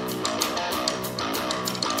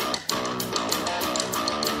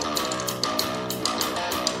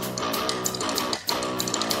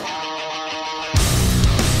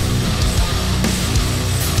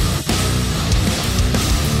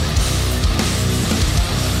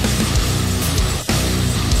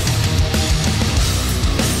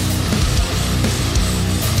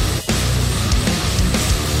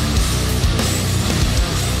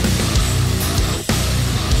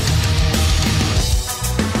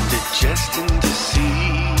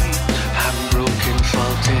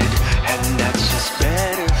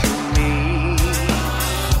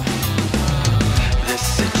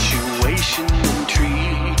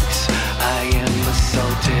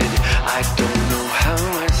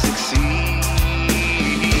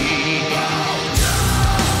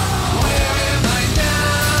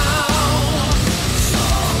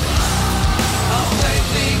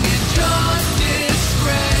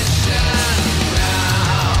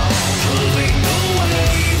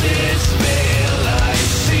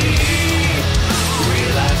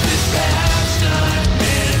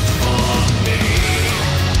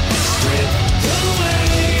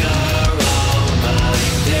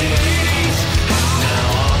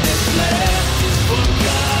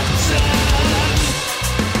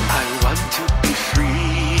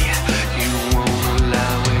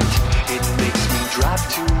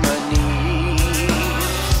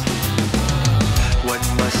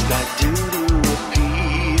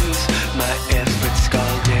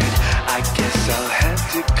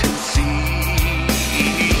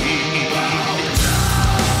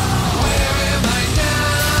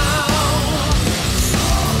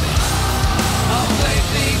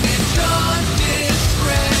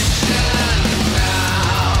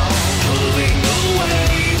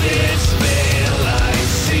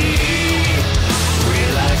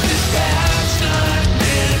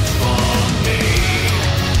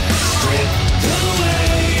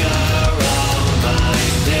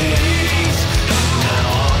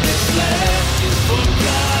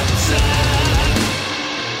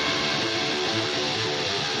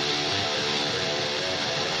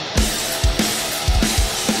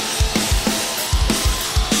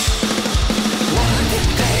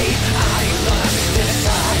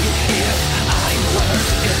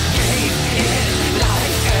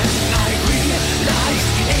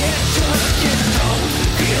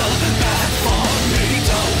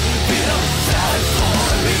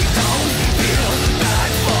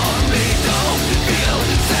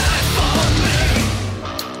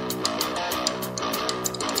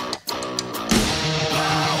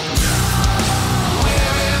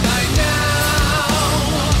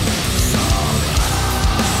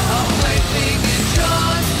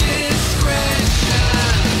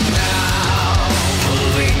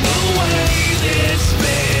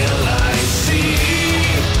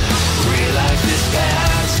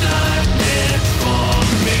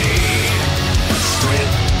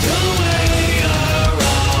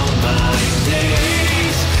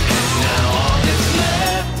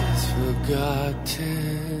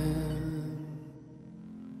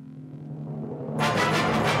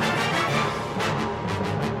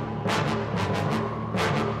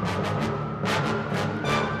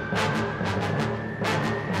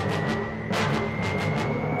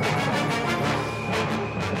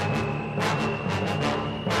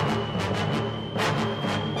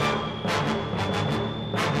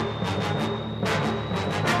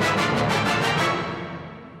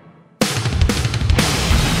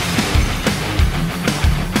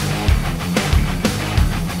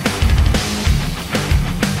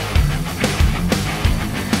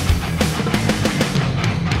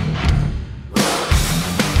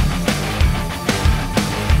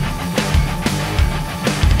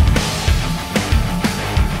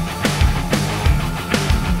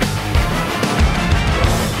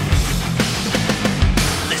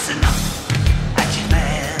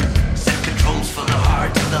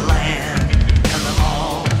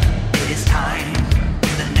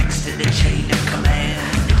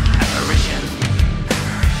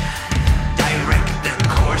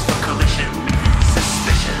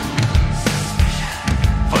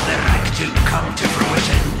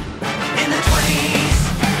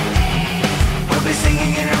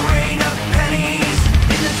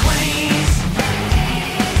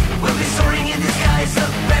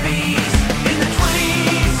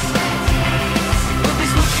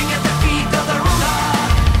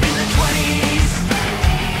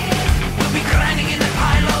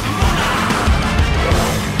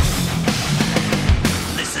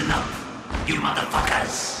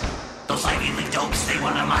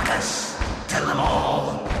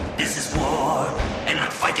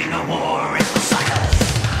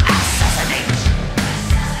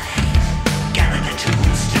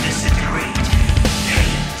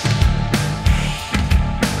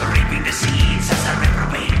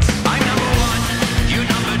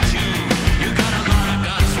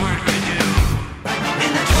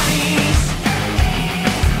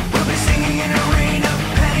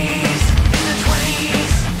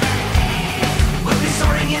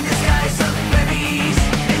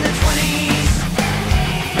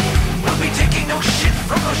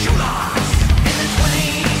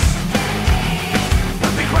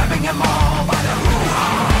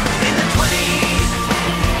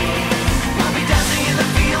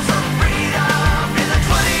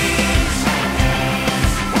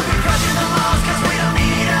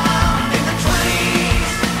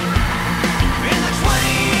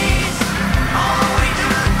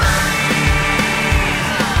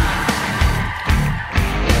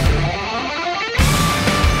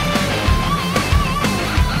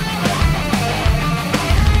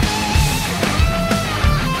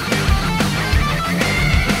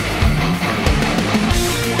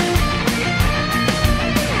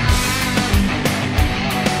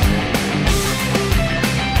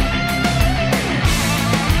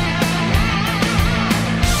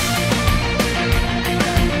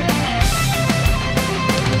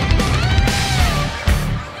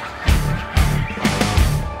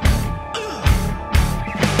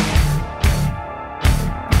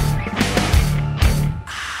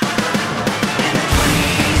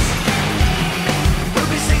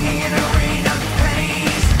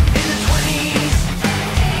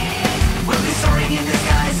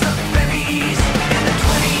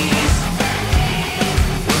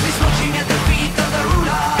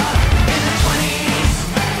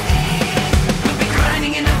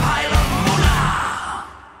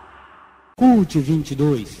 Cult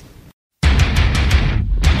 22.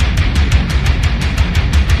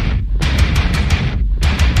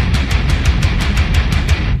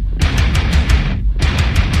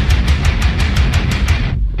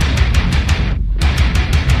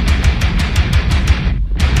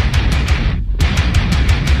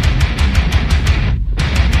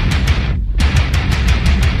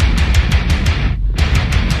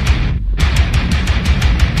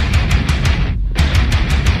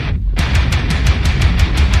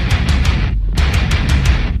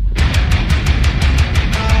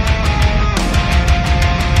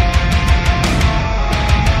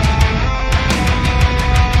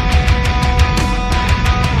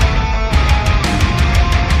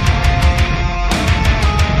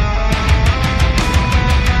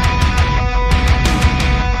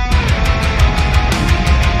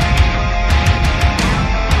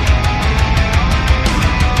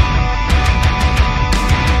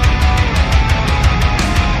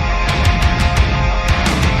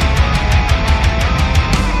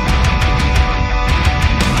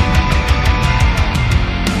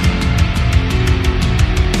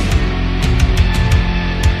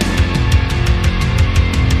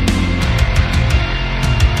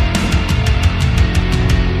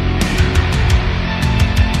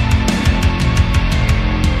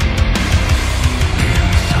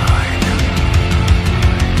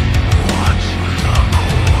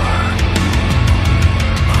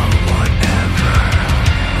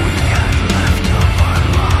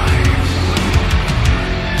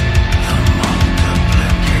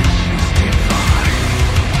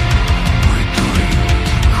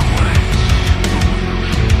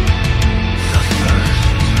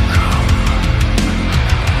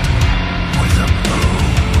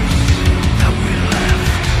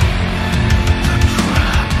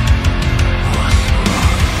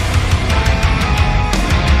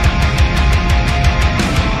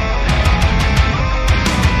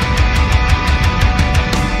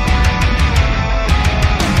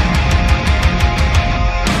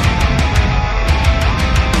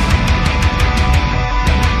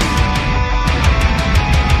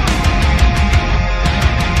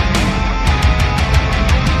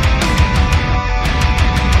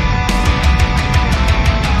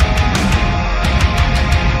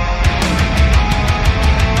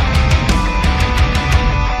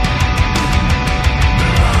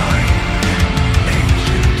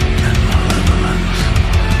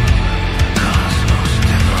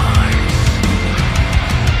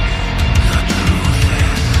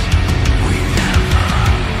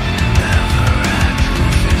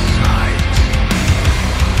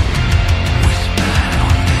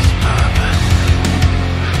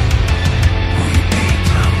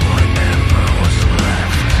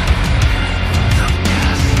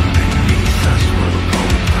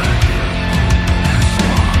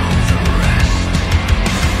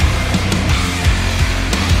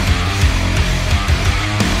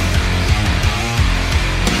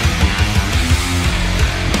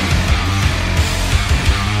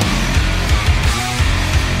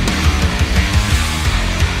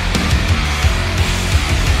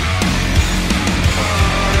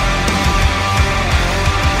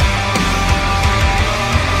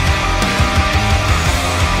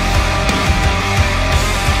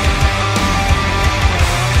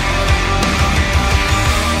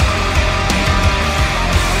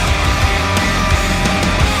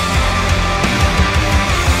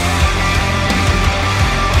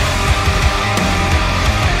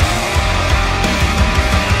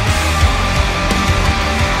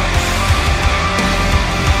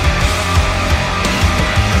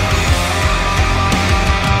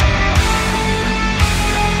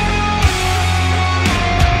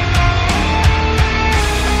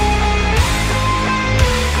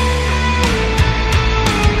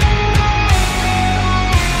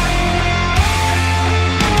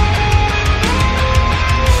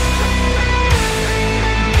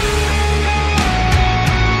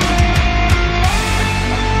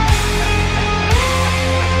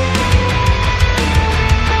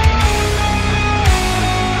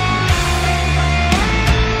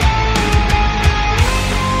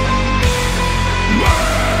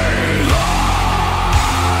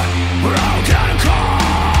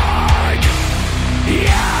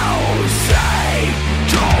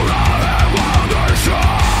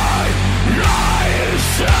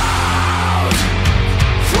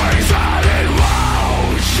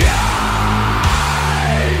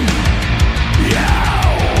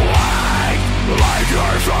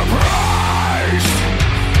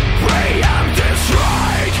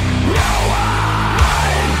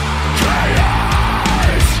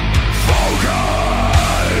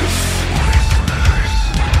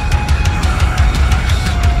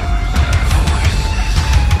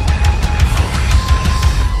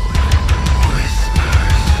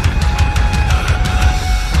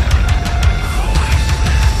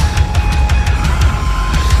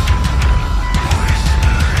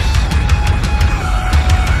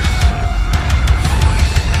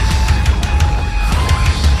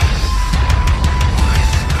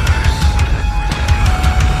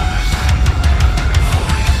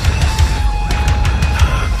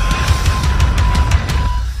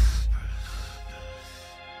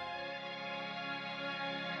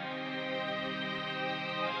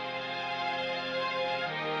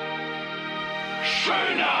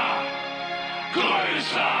 schöner,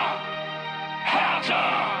 größer,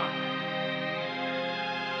 härter,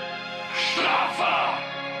 straffer,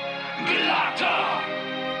 glatter,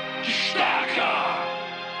 stärker.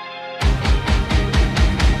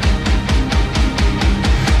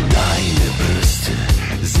 Deine Brüste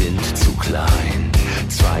sind zu klein,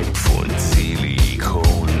 2 Pfund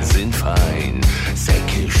Silikon sind fein,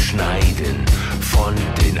 Säcke schneiden von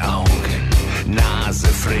den Augen, Nase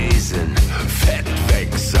fräsen, Fett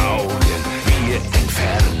wegsaugen, wir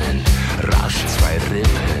entfernen rasch 2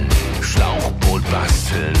 Rippen, Schlauchboot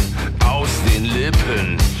basteln aus den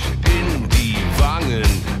Lippen, in die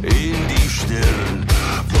Wangen, in die Stirn,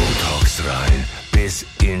 Botox rein bis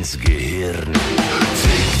ins Gehirn,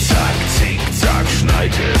 zick, zack,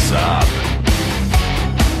 schneid es ab.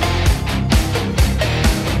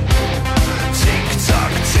 Zick,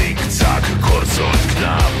 zack, kurz und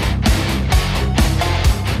knapp.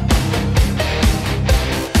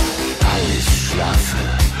 Alles Schlaffe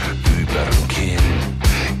überm Kinn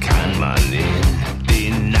kann man in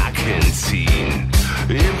den Nacken ziehen.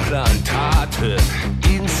 Implantate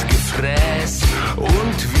ins Gefräß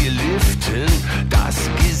und wir liften das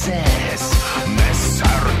Gesäß.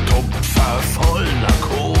 Messertupfer voll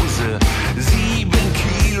Narkose, 7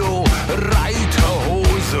 Kilo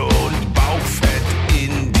Reiterhose und Bauchfett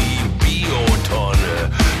in die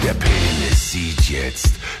Biotonne. Der Penis sieht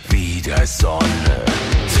jetzt wieder Sonne.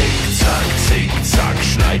 Zick, zack,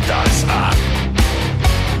 schneid das ab.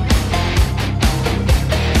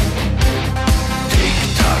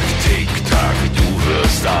 Tick, tack, du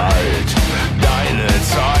wirst alt. Deine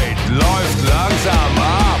Zeit läuft langsam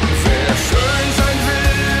ab. Wer schön sein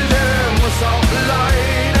will, der muss auch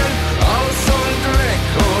leiden. Aus und weg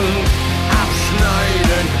und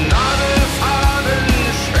abschneiden. Nadelfaden,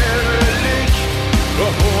 Schere, Licht.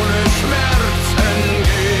 Doch ohne Schmerzen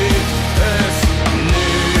geht es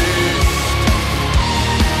nicht.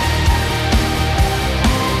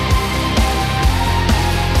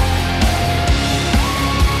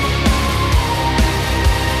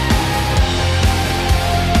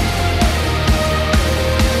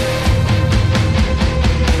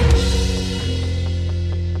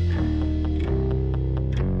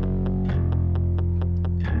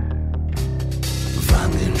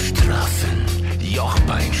 Wangen straffen,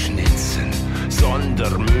 Jochbein schnitzen,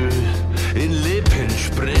 Sondermüll in Lippen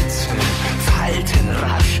spritzen, Falten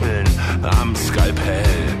rascheln am Skalpell,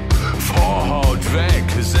 Vorhaut weg,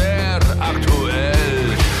 sehr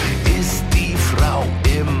aktuell. Ist die Frau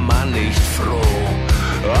immer nicht froh?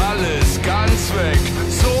 Alles ganz weg,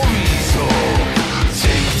 sowieso.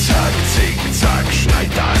 Zick, zack,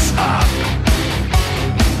 schneid das ab.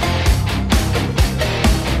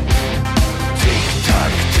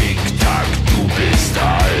 Tick, tack, du bist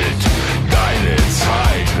alt. Deine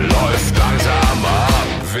Zeit läuft langsam ab.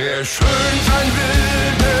 Wer schön sein will,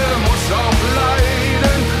 der muss auch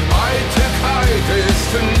leiden. Eitelkeit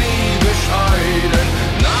ist nie bescheiden.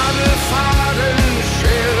 Nadelfaden,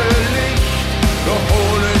 Schere, Licht. Doch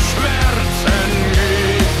ohne Schmerzen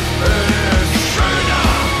geht es schöner,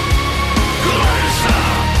 größer,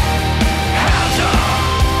 härter,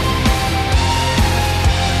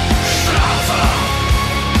 straffer,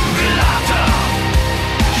 glatter,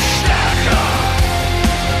 stärker.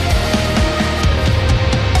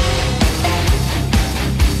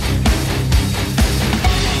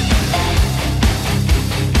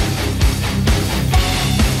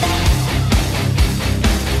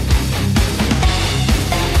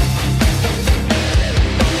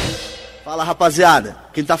 Fala, rapaziada,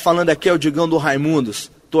 quem tá falando aqui é o Digão do Raimundos.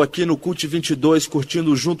 Tô aqui no Cult 22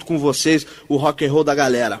 curtindo junto com vocês o rock and roll da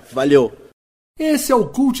galera. Valeu! Esse é o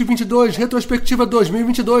Cult 22 Retrospectiva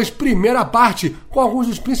 2022, primeira parte, com alguns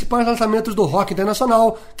dos principais lançamentos do rock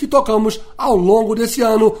internacional que tocamos ao longo desse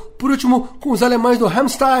ano. Por último, com os alemães do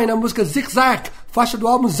Rammstein, a música Zick Zack, faixa do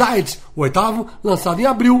álbum Zeit, o 8º, lançado em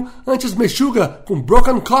abril. Antes, Meshuggah, com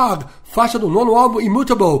Broken Cog, faixa do 9º álbum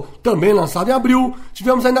Immutable, também lançado em abril.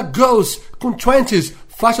 Tivemos ainda Ghost, com 20s,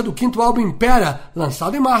 faixa do 5º álbum Impera,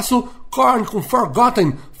 lançado em março. Korn com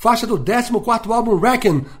Forgotten, faixa do 14º álbum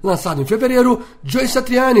Reckon, lançado em fevereiro. Joe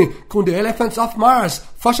Satriani com The Elephants of Mars,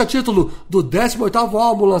 faixa título do 18º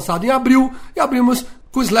álbum, lançado em abril. E abrimos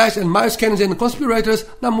com Slash and Miles Kennedy and Conspirators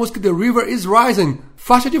na música The River is Rising,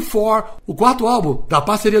 faixa de 4, o 4º álbum da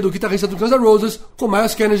parceria do guitarrista do Guns N' Roses com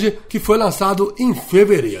Miles Kennedy, que foi lançado em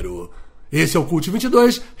fevereiro. Esse é o Cult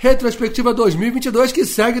 22, Retrospectiva 2022, que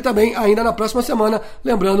segue também ainda na próxima semana.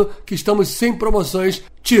 Lembrando que estamos sem promoções,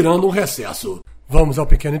 tirando um recesso. Vamos ao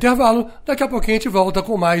pequeno intervalo, daqui a pouquinho a gente volta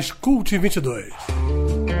com mais Cult 22.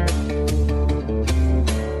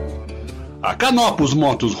 A Canopus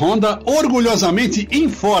Motos Honda orgulhosamente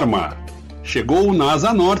informa. Chegou na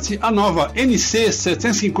Asa Norte a nova NC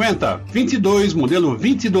 750 22 modelo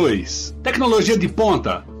 22. Tecnologia de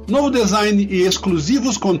ponta, novo design e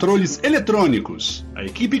exclusivos controles eletrônicos. A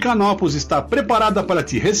equipe Canopus está preparada para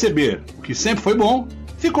te receber. O que sempre foi bom,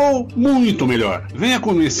 ficou muito melhor. Venha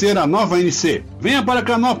conhecer a nova NC. Venha para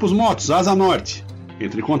Canopus Motos Asa Norte.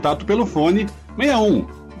 Entre em contato pelo fone 61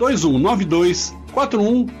 2192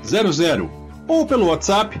 4100 ou pelo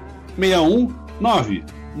WhatsApp 61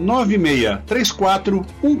 99634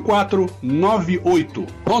 1498.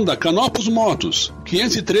 Honda Canopus Motos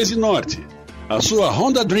 513 Norte. A sua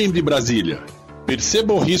Honda Dream de Brasília.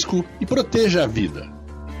 Perceba o risco e proteja a vida.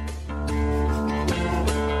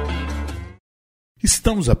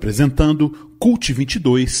 Estamos apresentando Cult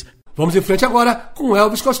 22. Vamos em frente agora com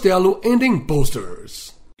Elvis Costello and the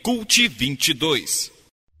Imposters. Cult 22.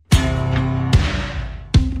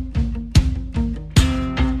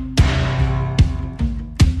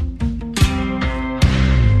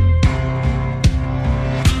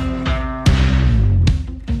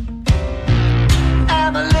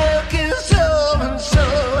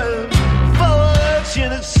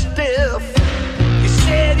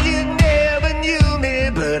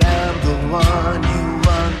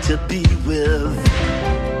 To be with.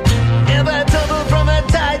 If I tumble from a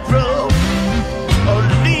tightrope or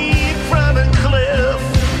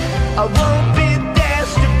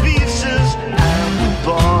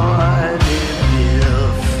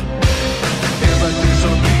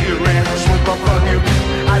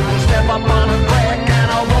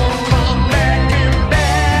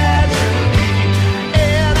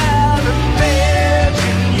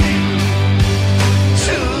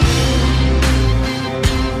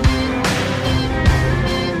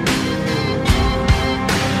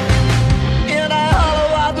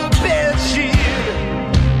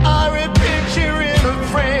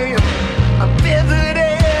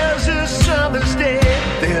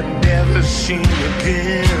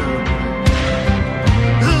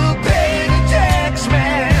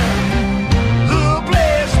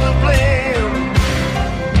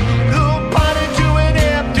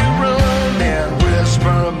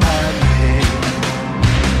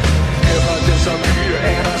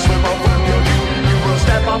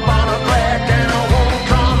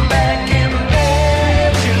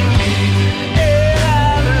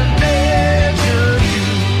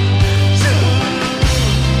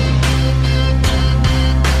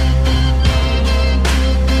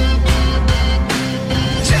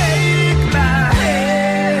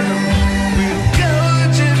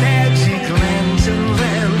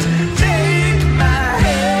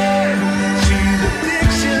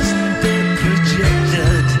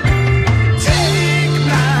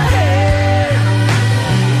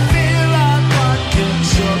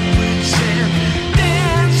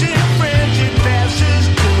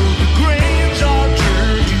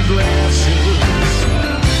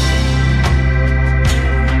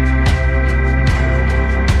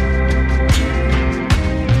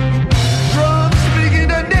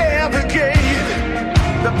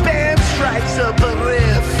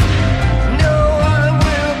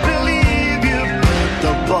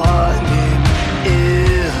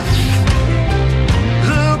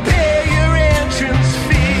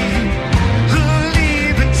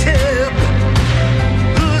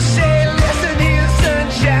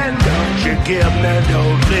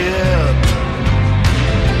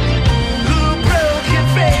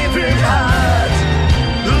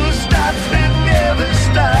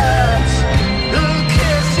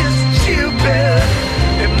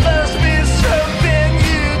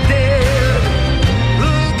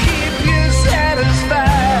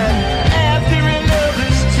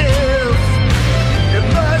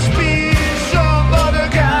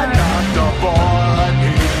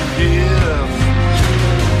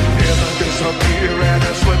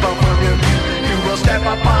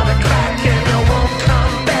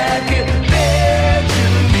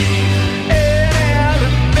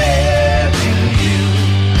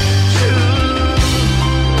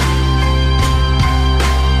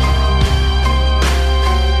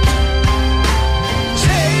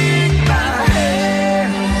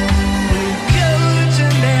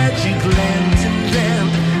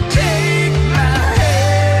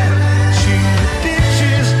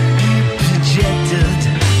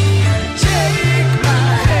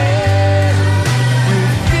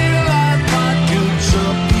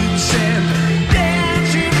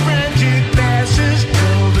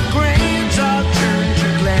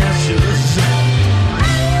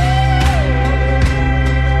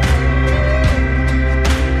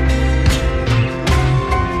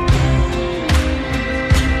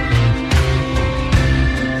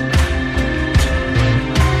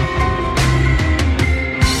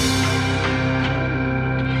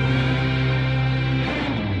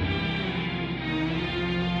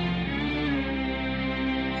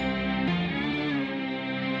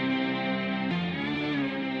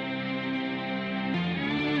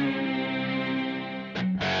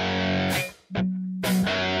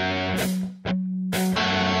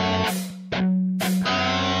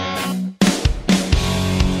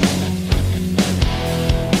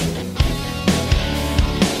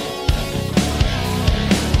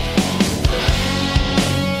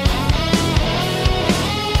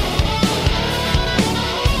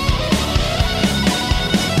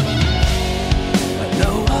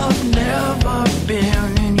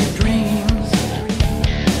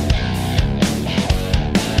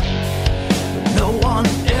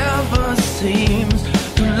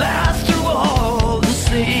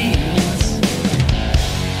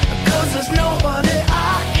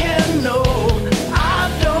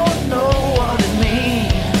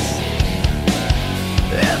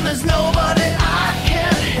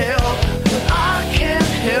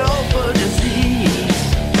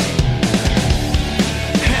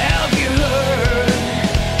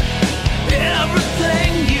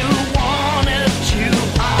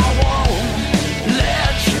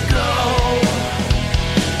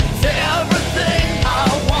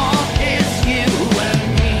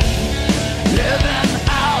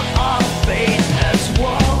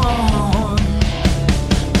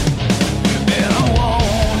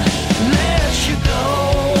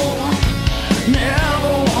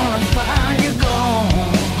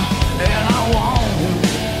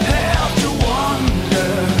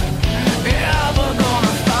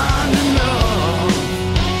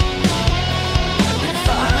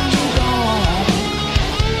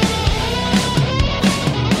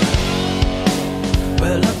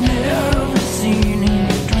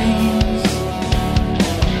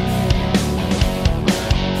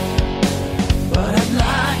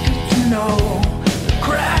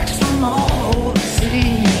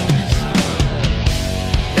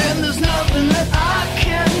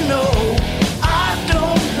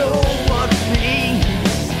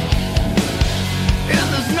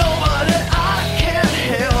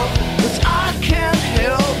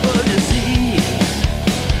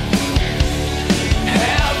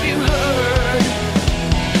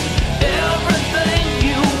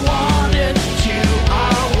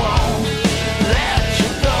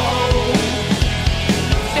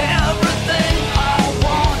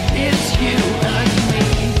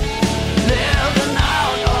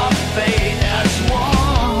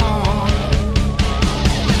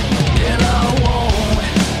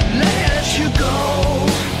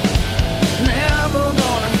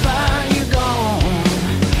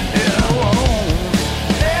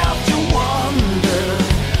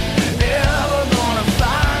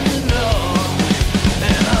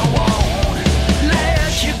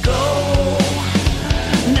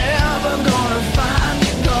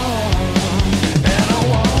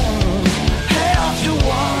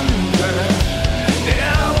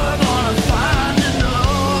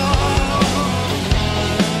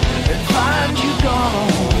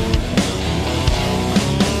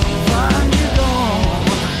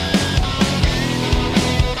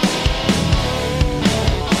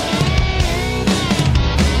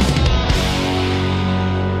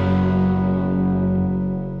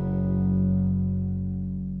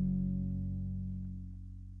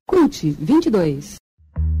Cult 22.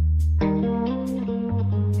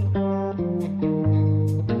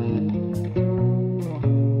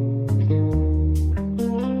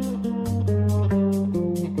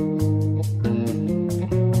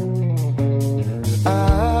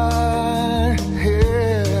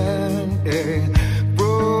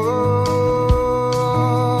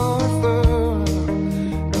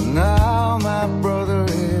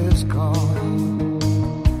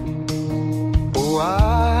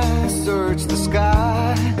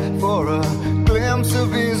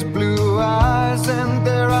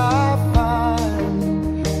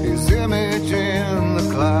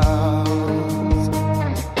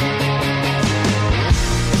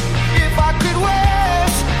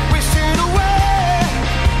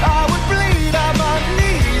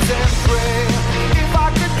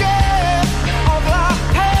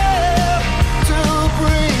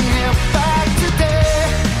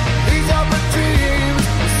 These are my dreams,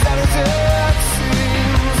 sanity.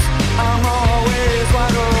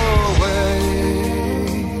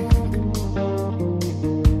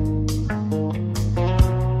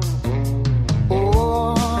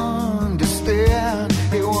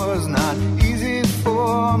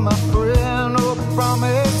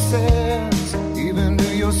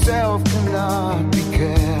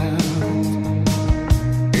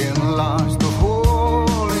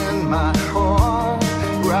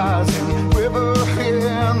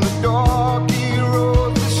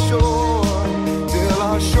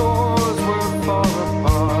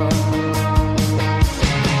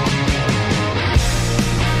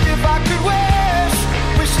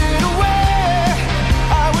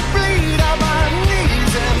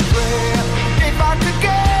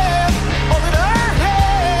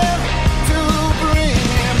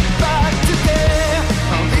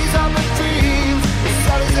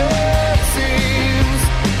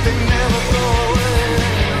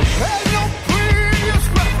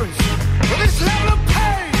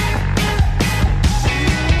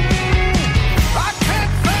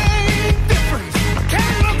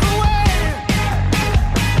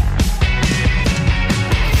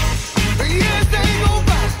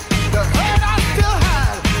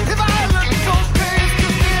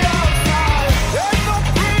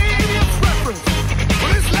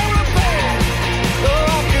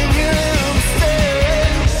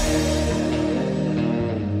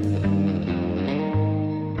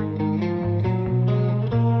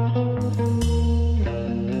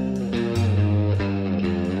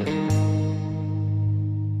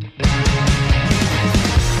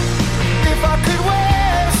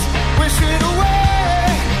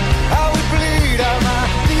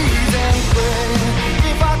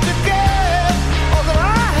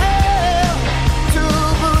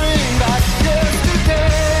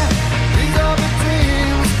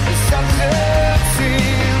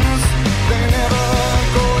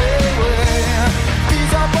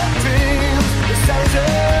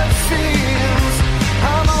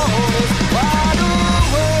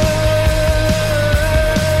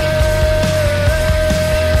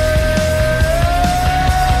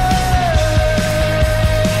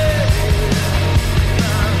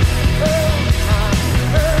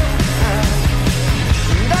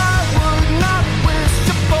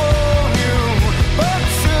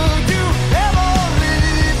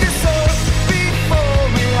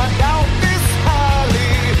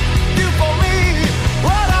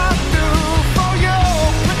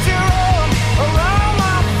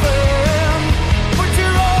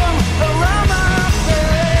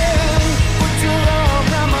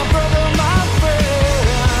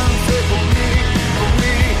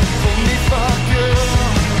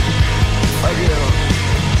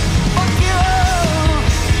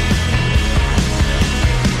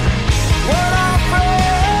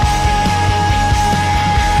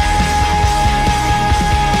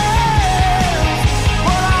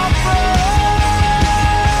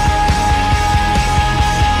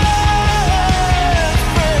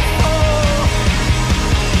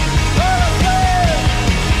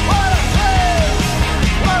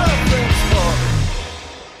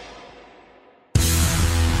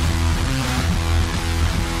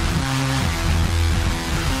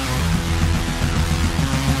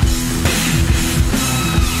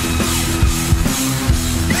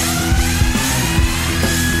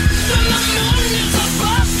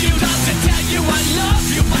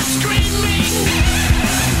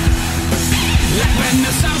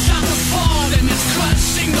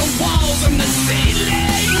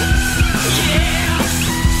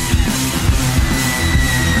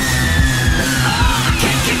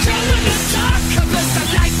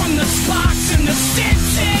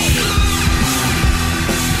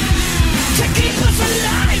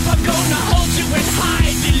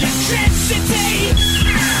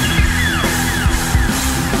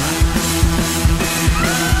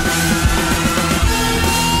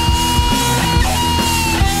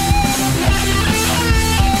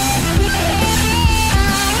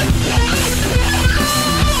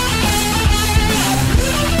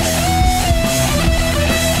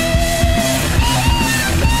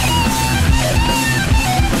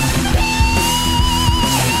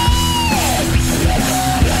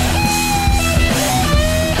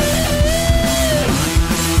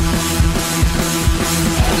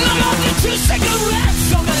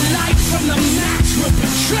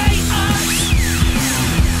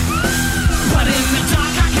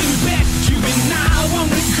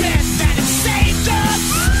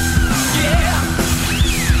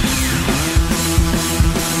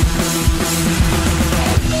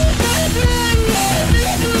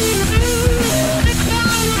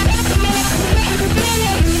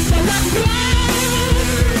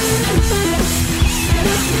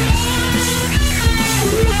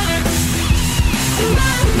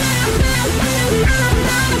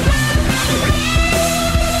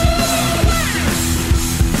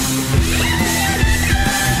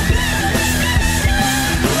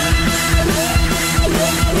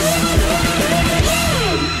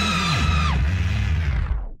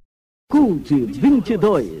 Cult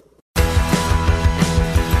 22.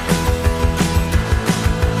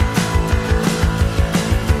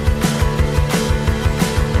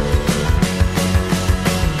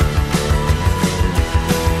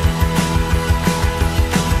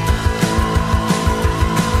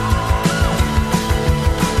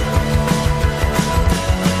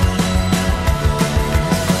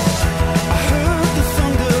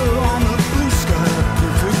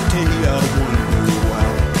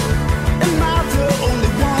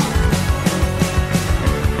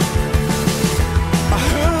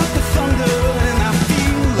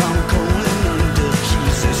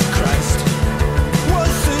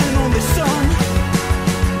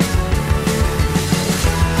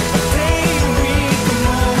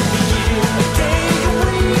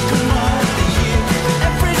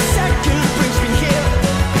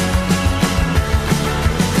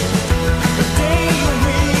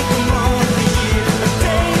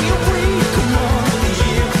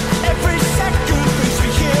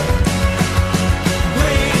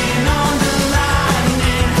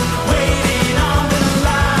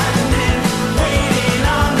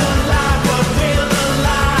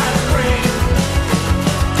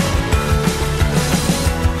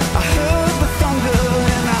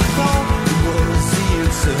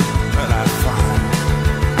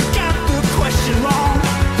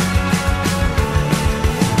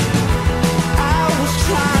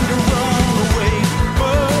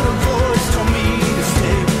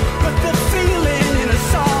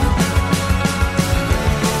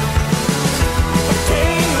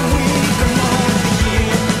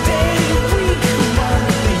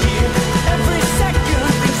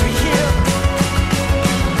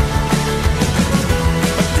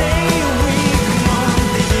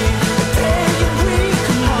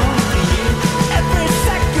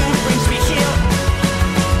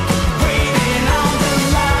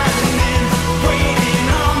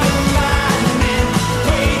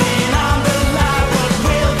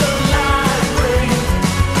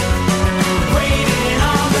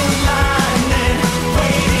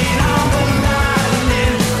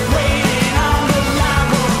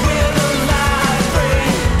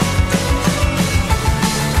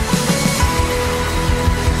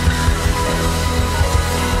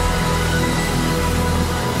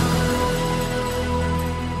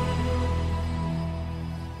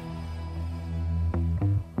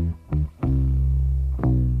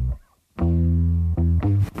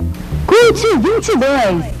 Cult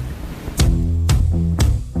 22.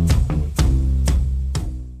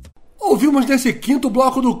 Ouvimos nesse quinto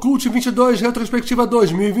bloco do Cult 22 Retrospectiva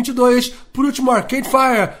 2022, por último Arcade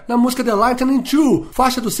Fire, na música The Lightning 2,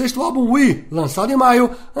 faixa do sexto álbum We, lançado em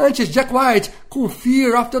maio, antes Jack White, com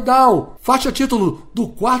Fear of the Down, faixa título do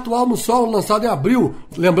quarto álbum solo lançado em abril,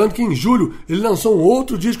 lembrando que em julho ele lançou um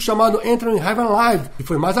outro disco chamado Entering Heaven Live, que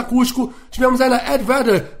foi mais acústico. Tivemos ainda Ed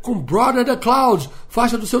Vedder com Brother the Clouds,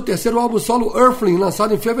 faixa do seu terceiro álbum solo Earthling,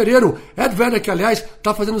 lançado em fevereiro. Ed Vedder, que aliás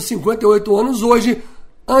está fazendo 58 anos hoje.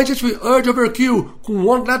 Antes foi Urge Overkill com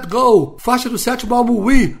Won't Let Go, faixa do sétimo álbum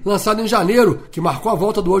We, lançado em janeiro, que marcou a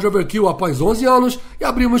volta do Urge Overkill após 11 anos, e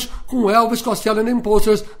abrimos com Elvis Costello and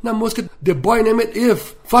Imposters na música The Boy Named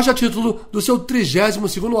If, faixa título do seu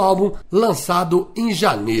 32º álbum, lançado em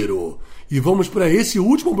janeiro. E vamos para esse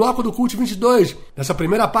último bloco do Cult 22, nessa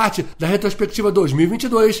primeira parte da Retrospectiva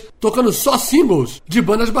 2022, tocando só singles de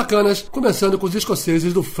bandas bacanas, começando com os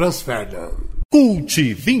escoceses do Franz Ferdinand.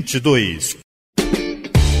 Cult 22.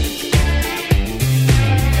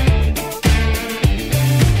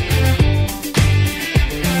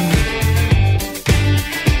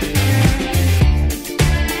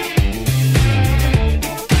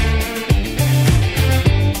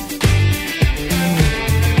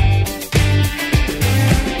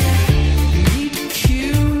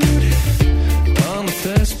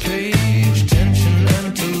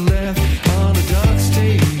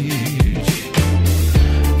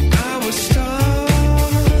 Was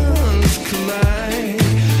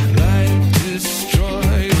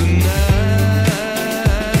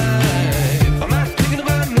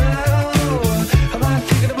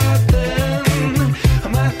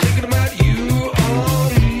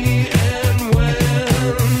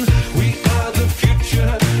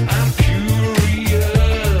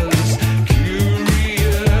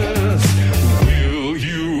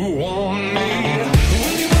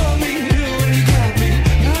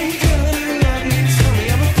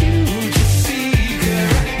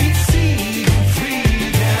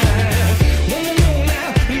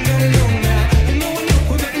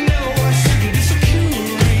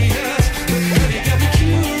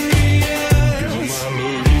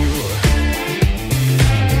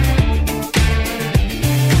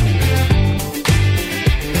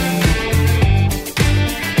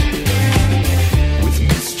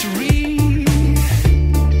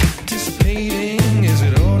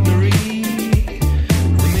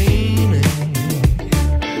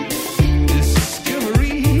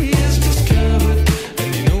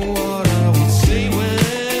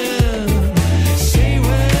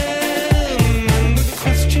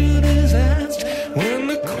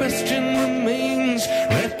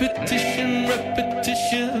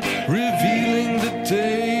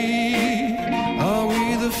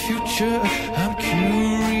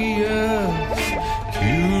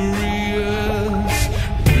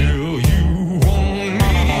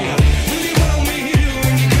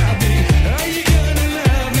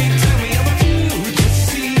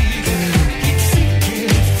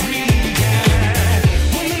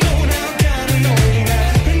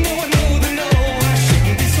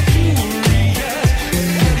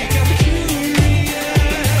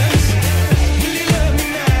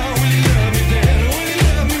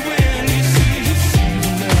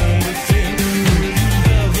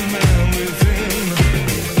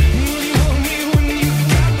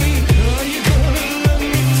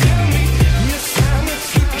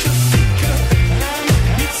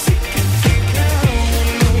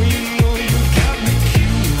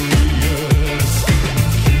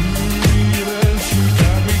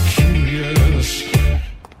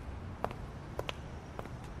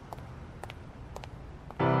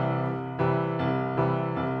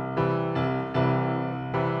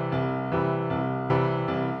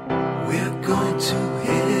to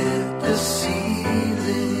hit the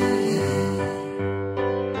ceiling.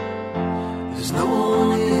 There's no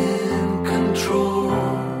one in control.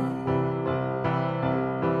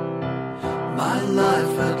 My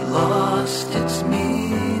life had lost its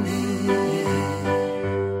meaning.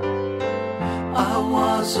 I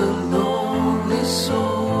was a lonely soul.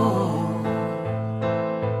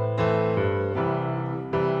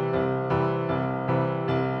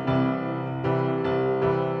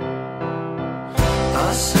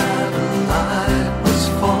 A satellite was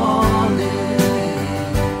falling.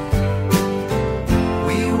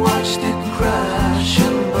 We watched it crash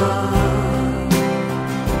and burn.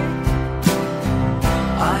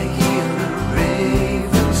 I hear the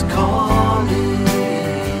ravens calling.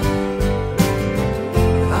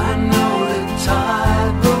 I know the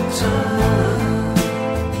tide will turn.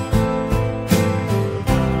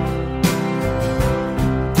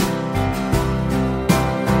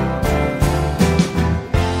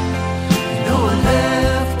 You know I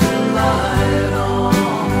left the light on.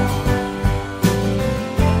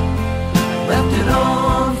 Left it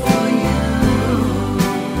on for you.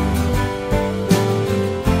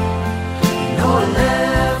 You know I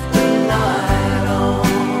left the light on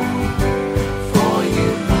for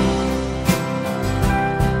you.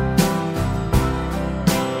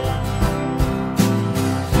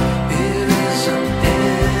 It isn't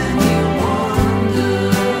any wonder.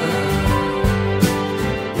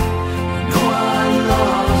 You know I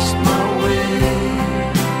lost my way.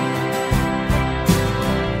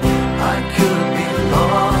 I could be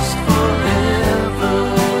lost forever,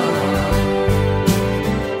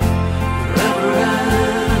 forever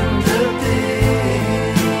and a day.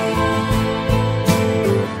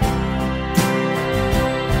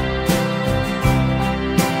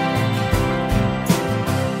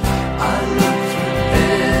 I look through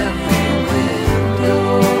every window.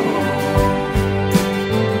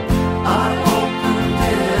 I opened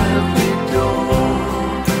every door.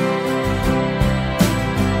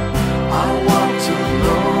 I walked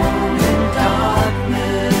alone in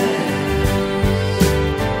darkness.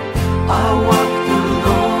 I walked the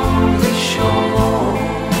lonely shore.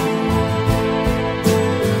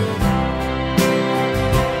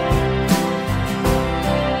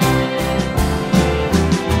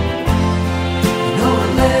 You know I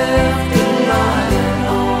left the light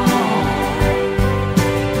on.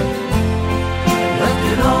 Left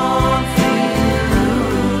it on for you.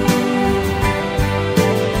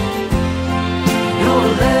 You know I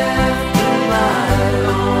left the light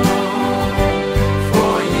on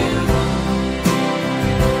for you.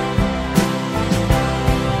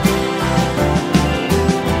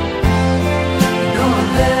 You know I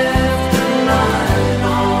left the light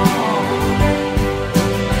on.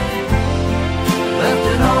 Left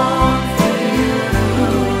it on for you.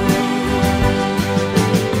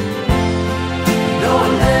 You know I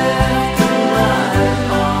left the light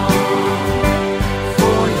on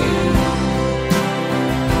for you.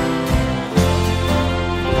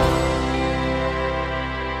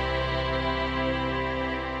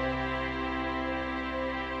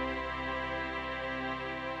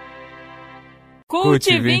 Cult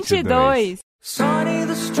 22. Sonny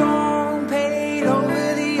the strong paid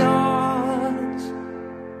over the odds.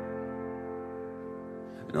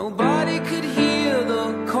 Nobody could hear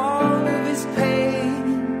the call of his pain.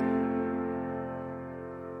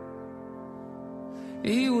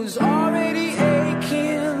 He was already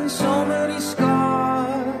aching, so many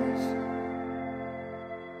scars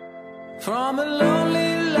from a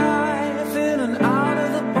lonely life in and out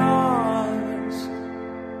of the bars.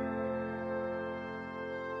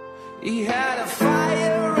 He had a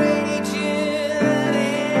fire raging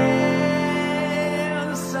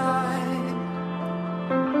inside.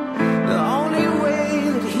 The only way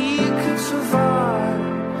that he could survive.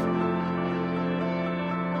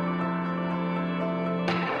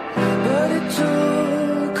 But it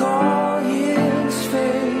took all his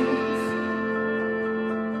faith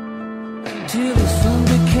till he soon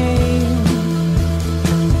became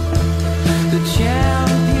the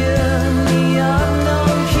champion, the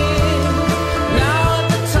unknown king. Now at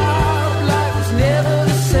the top, life was never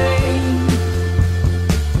the same.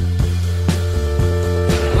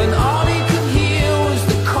 When all he could hear was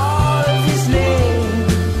the call of his name.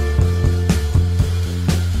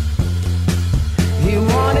 He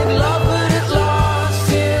wanted love, but it lost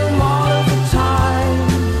him all of the time.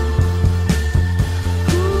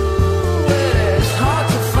 Ooh, but it's hard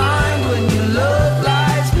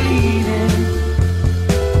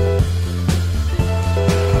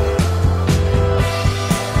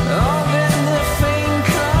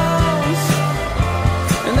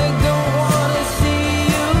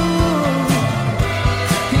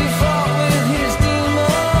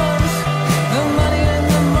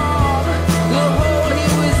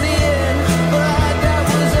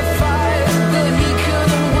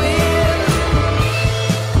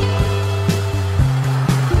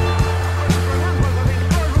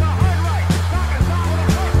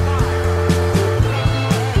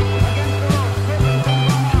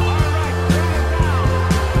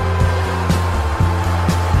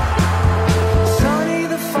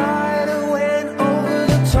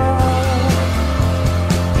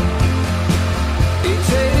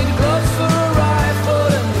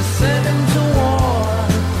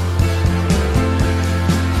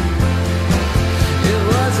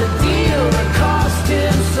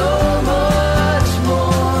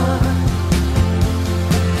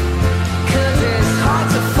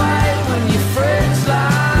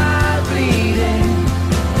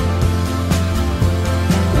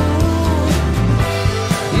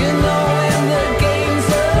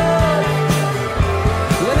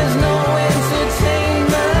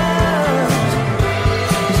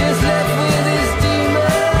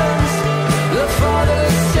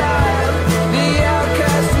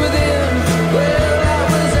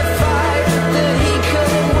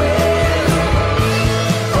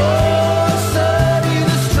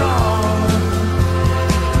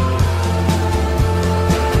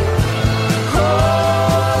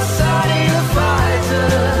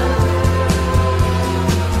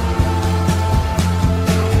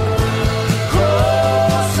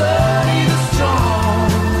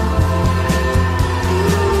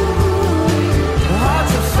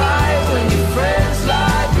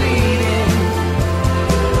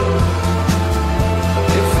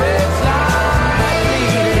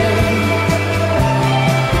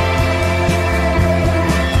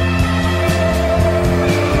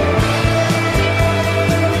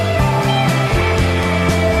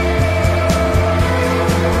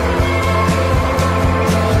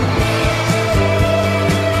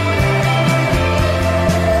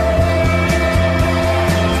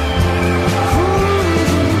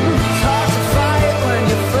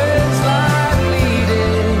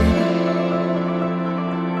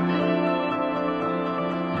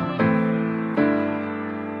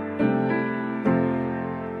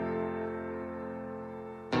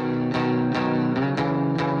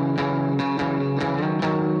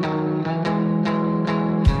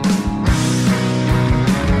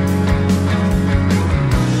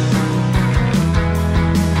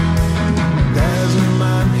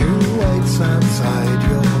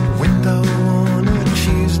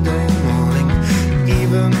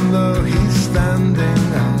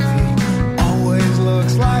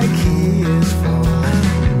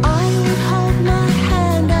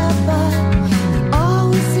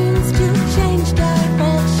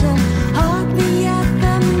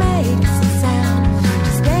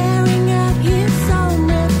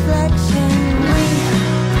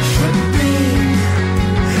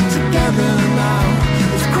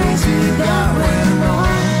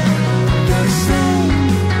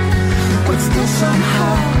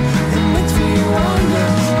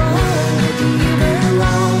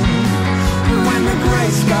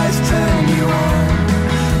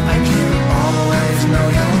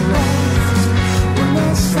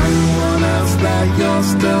that you're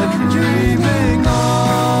still dreaming of.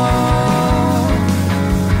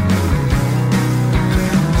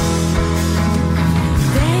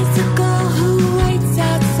 There's a girl who waits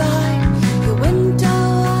outside your window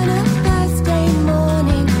on a Thursday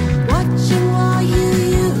morning, watching while you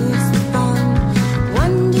use the phone,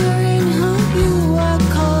 wondering who you are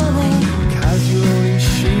calling. Casually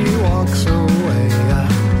she walks away, a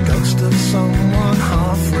ghost of someone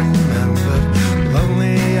half remembered,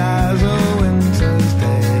 lonely as a winter's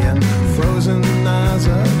day and frozen as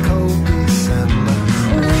a cold December.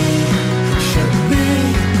 We should be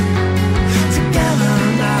together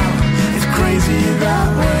now. It's crazy that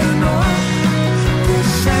we're not the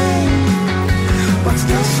same, but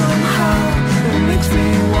still somehow it makes me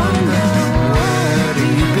wonder, where do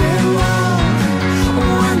you belong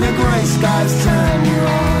when the grey skies turn you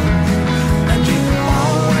on and you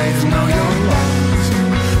always know you're lost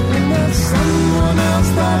when there's someone else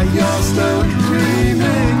that you're still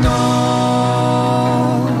dreaming of.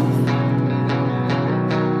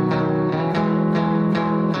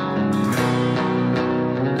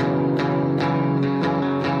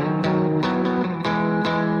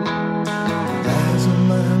 There's a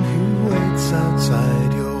man who waits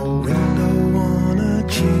outside your window on a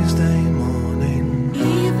Tuesday morning.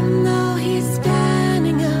 Even though he's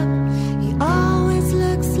standing up, he always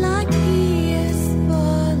looks like he is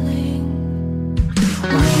falling.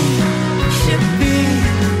 We should be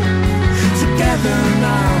together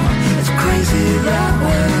now. It's crazy that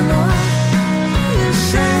we're not the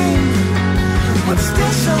same, but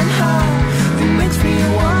still somehow it makes me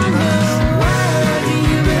wonder, where do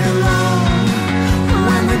you belong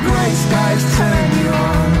when the grey skies turn you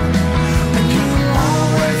on and you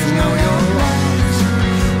always know you're lost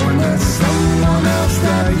when there's someone else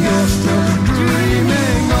that you're still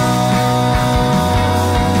dreaming of.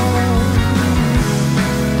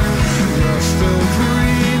 You're still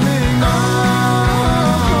dreaming of.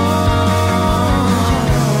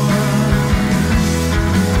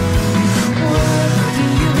 Where do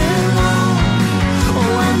you belong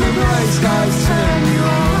when the grey skies turn you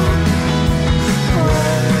on?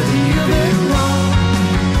 Where do you belong?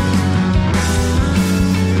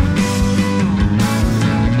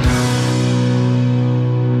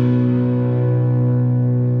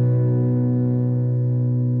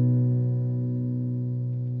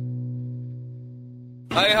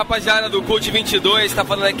 Aí, rapaziada do Cult 22, tá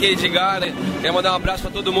falando aqui Edgar, né? Quero mandar um abraço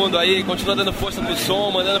pra todo mundo aí, continua dando força pro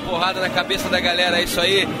som, mandando porrada na cabeça da galera, é isso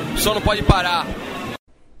aí, o som não pode parar.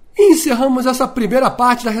 E encerramos essa primeira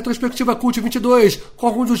parte da retrospectiva Cult 22 com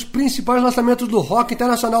alguns dos principais lançamentos do rock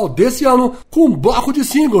internacional desse ano, com um bloco de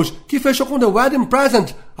singles que fechou com The Wedding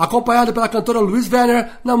Present, acompanhado pela cantora Louise Vanner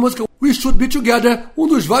na música We Should Be Together, um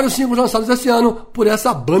dos vários singles lançados esse ano por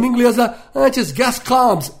essa banda inglesa. Antes, Gas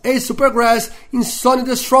Comes, Ace Supergrass, Insomnia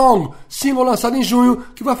the Strong, single lançado em junho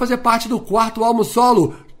que vai fazer parte do quarto álbum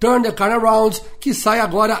solo, Turn the Car Around, que sai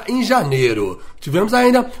agora em janeiro. Tivemos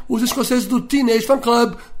ainda os escoceses do Teenage Fan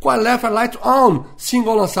Club com a Left a Light On,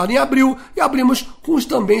 single lançado em abril, e abrimos com os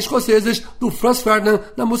também escoceses do Franz Ferdinand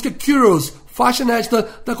na música Curious, faixa inédita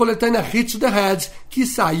da coletânea Hits to the Heads, que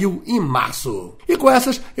saiu em março. E com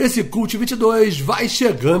essas, esse Cult 22 vai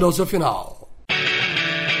chegando ao seu final.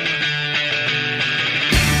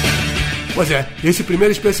 Pois é, esse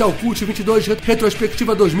primeiro especial Cult 22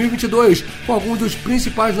 Retrospectiva 2022 com alguns dos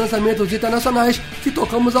principais lançamentos internacionais que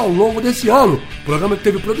tocamos ao longo desse ano. Programa que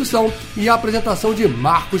teve produção e apresentação de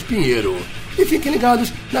Marcos Pinheiro. E fiquem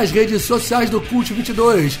ligados nas redes sociais do Cult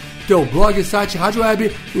 22. Tem o blog e site Rádio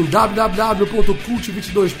Web em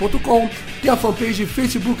www.cult22.com, tem a fanpage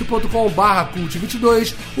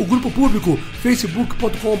facebook.com/cult22, o grupo público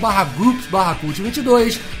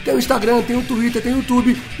facebook.com/groups/cult22, tem o Instagram, tem o Twitter, tem o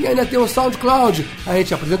YouTube e ainda tem o SoundCloud. A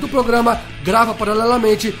gente apresenta o programa, grava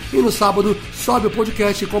paralelamente e no sábado sobe o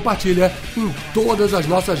podcast e compartilha em todas as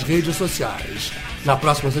nossas redes sociais. Na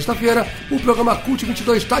próxima sexta-feira, o programa Cult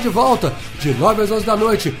 22 está de volta, de 9 às 11 da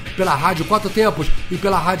noite, pela Rádio Quatro Tempos e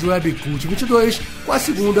pela Rádio Web Cult 22, com a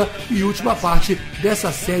segunda e última parte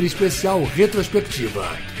dessa série especial retrospectiva.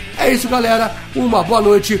 É isso, galera. Uma boa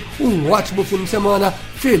noite, um ótimo fim de semana,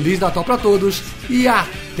 Feliz Natal para todos e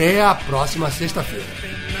até a próxima sexta-feira.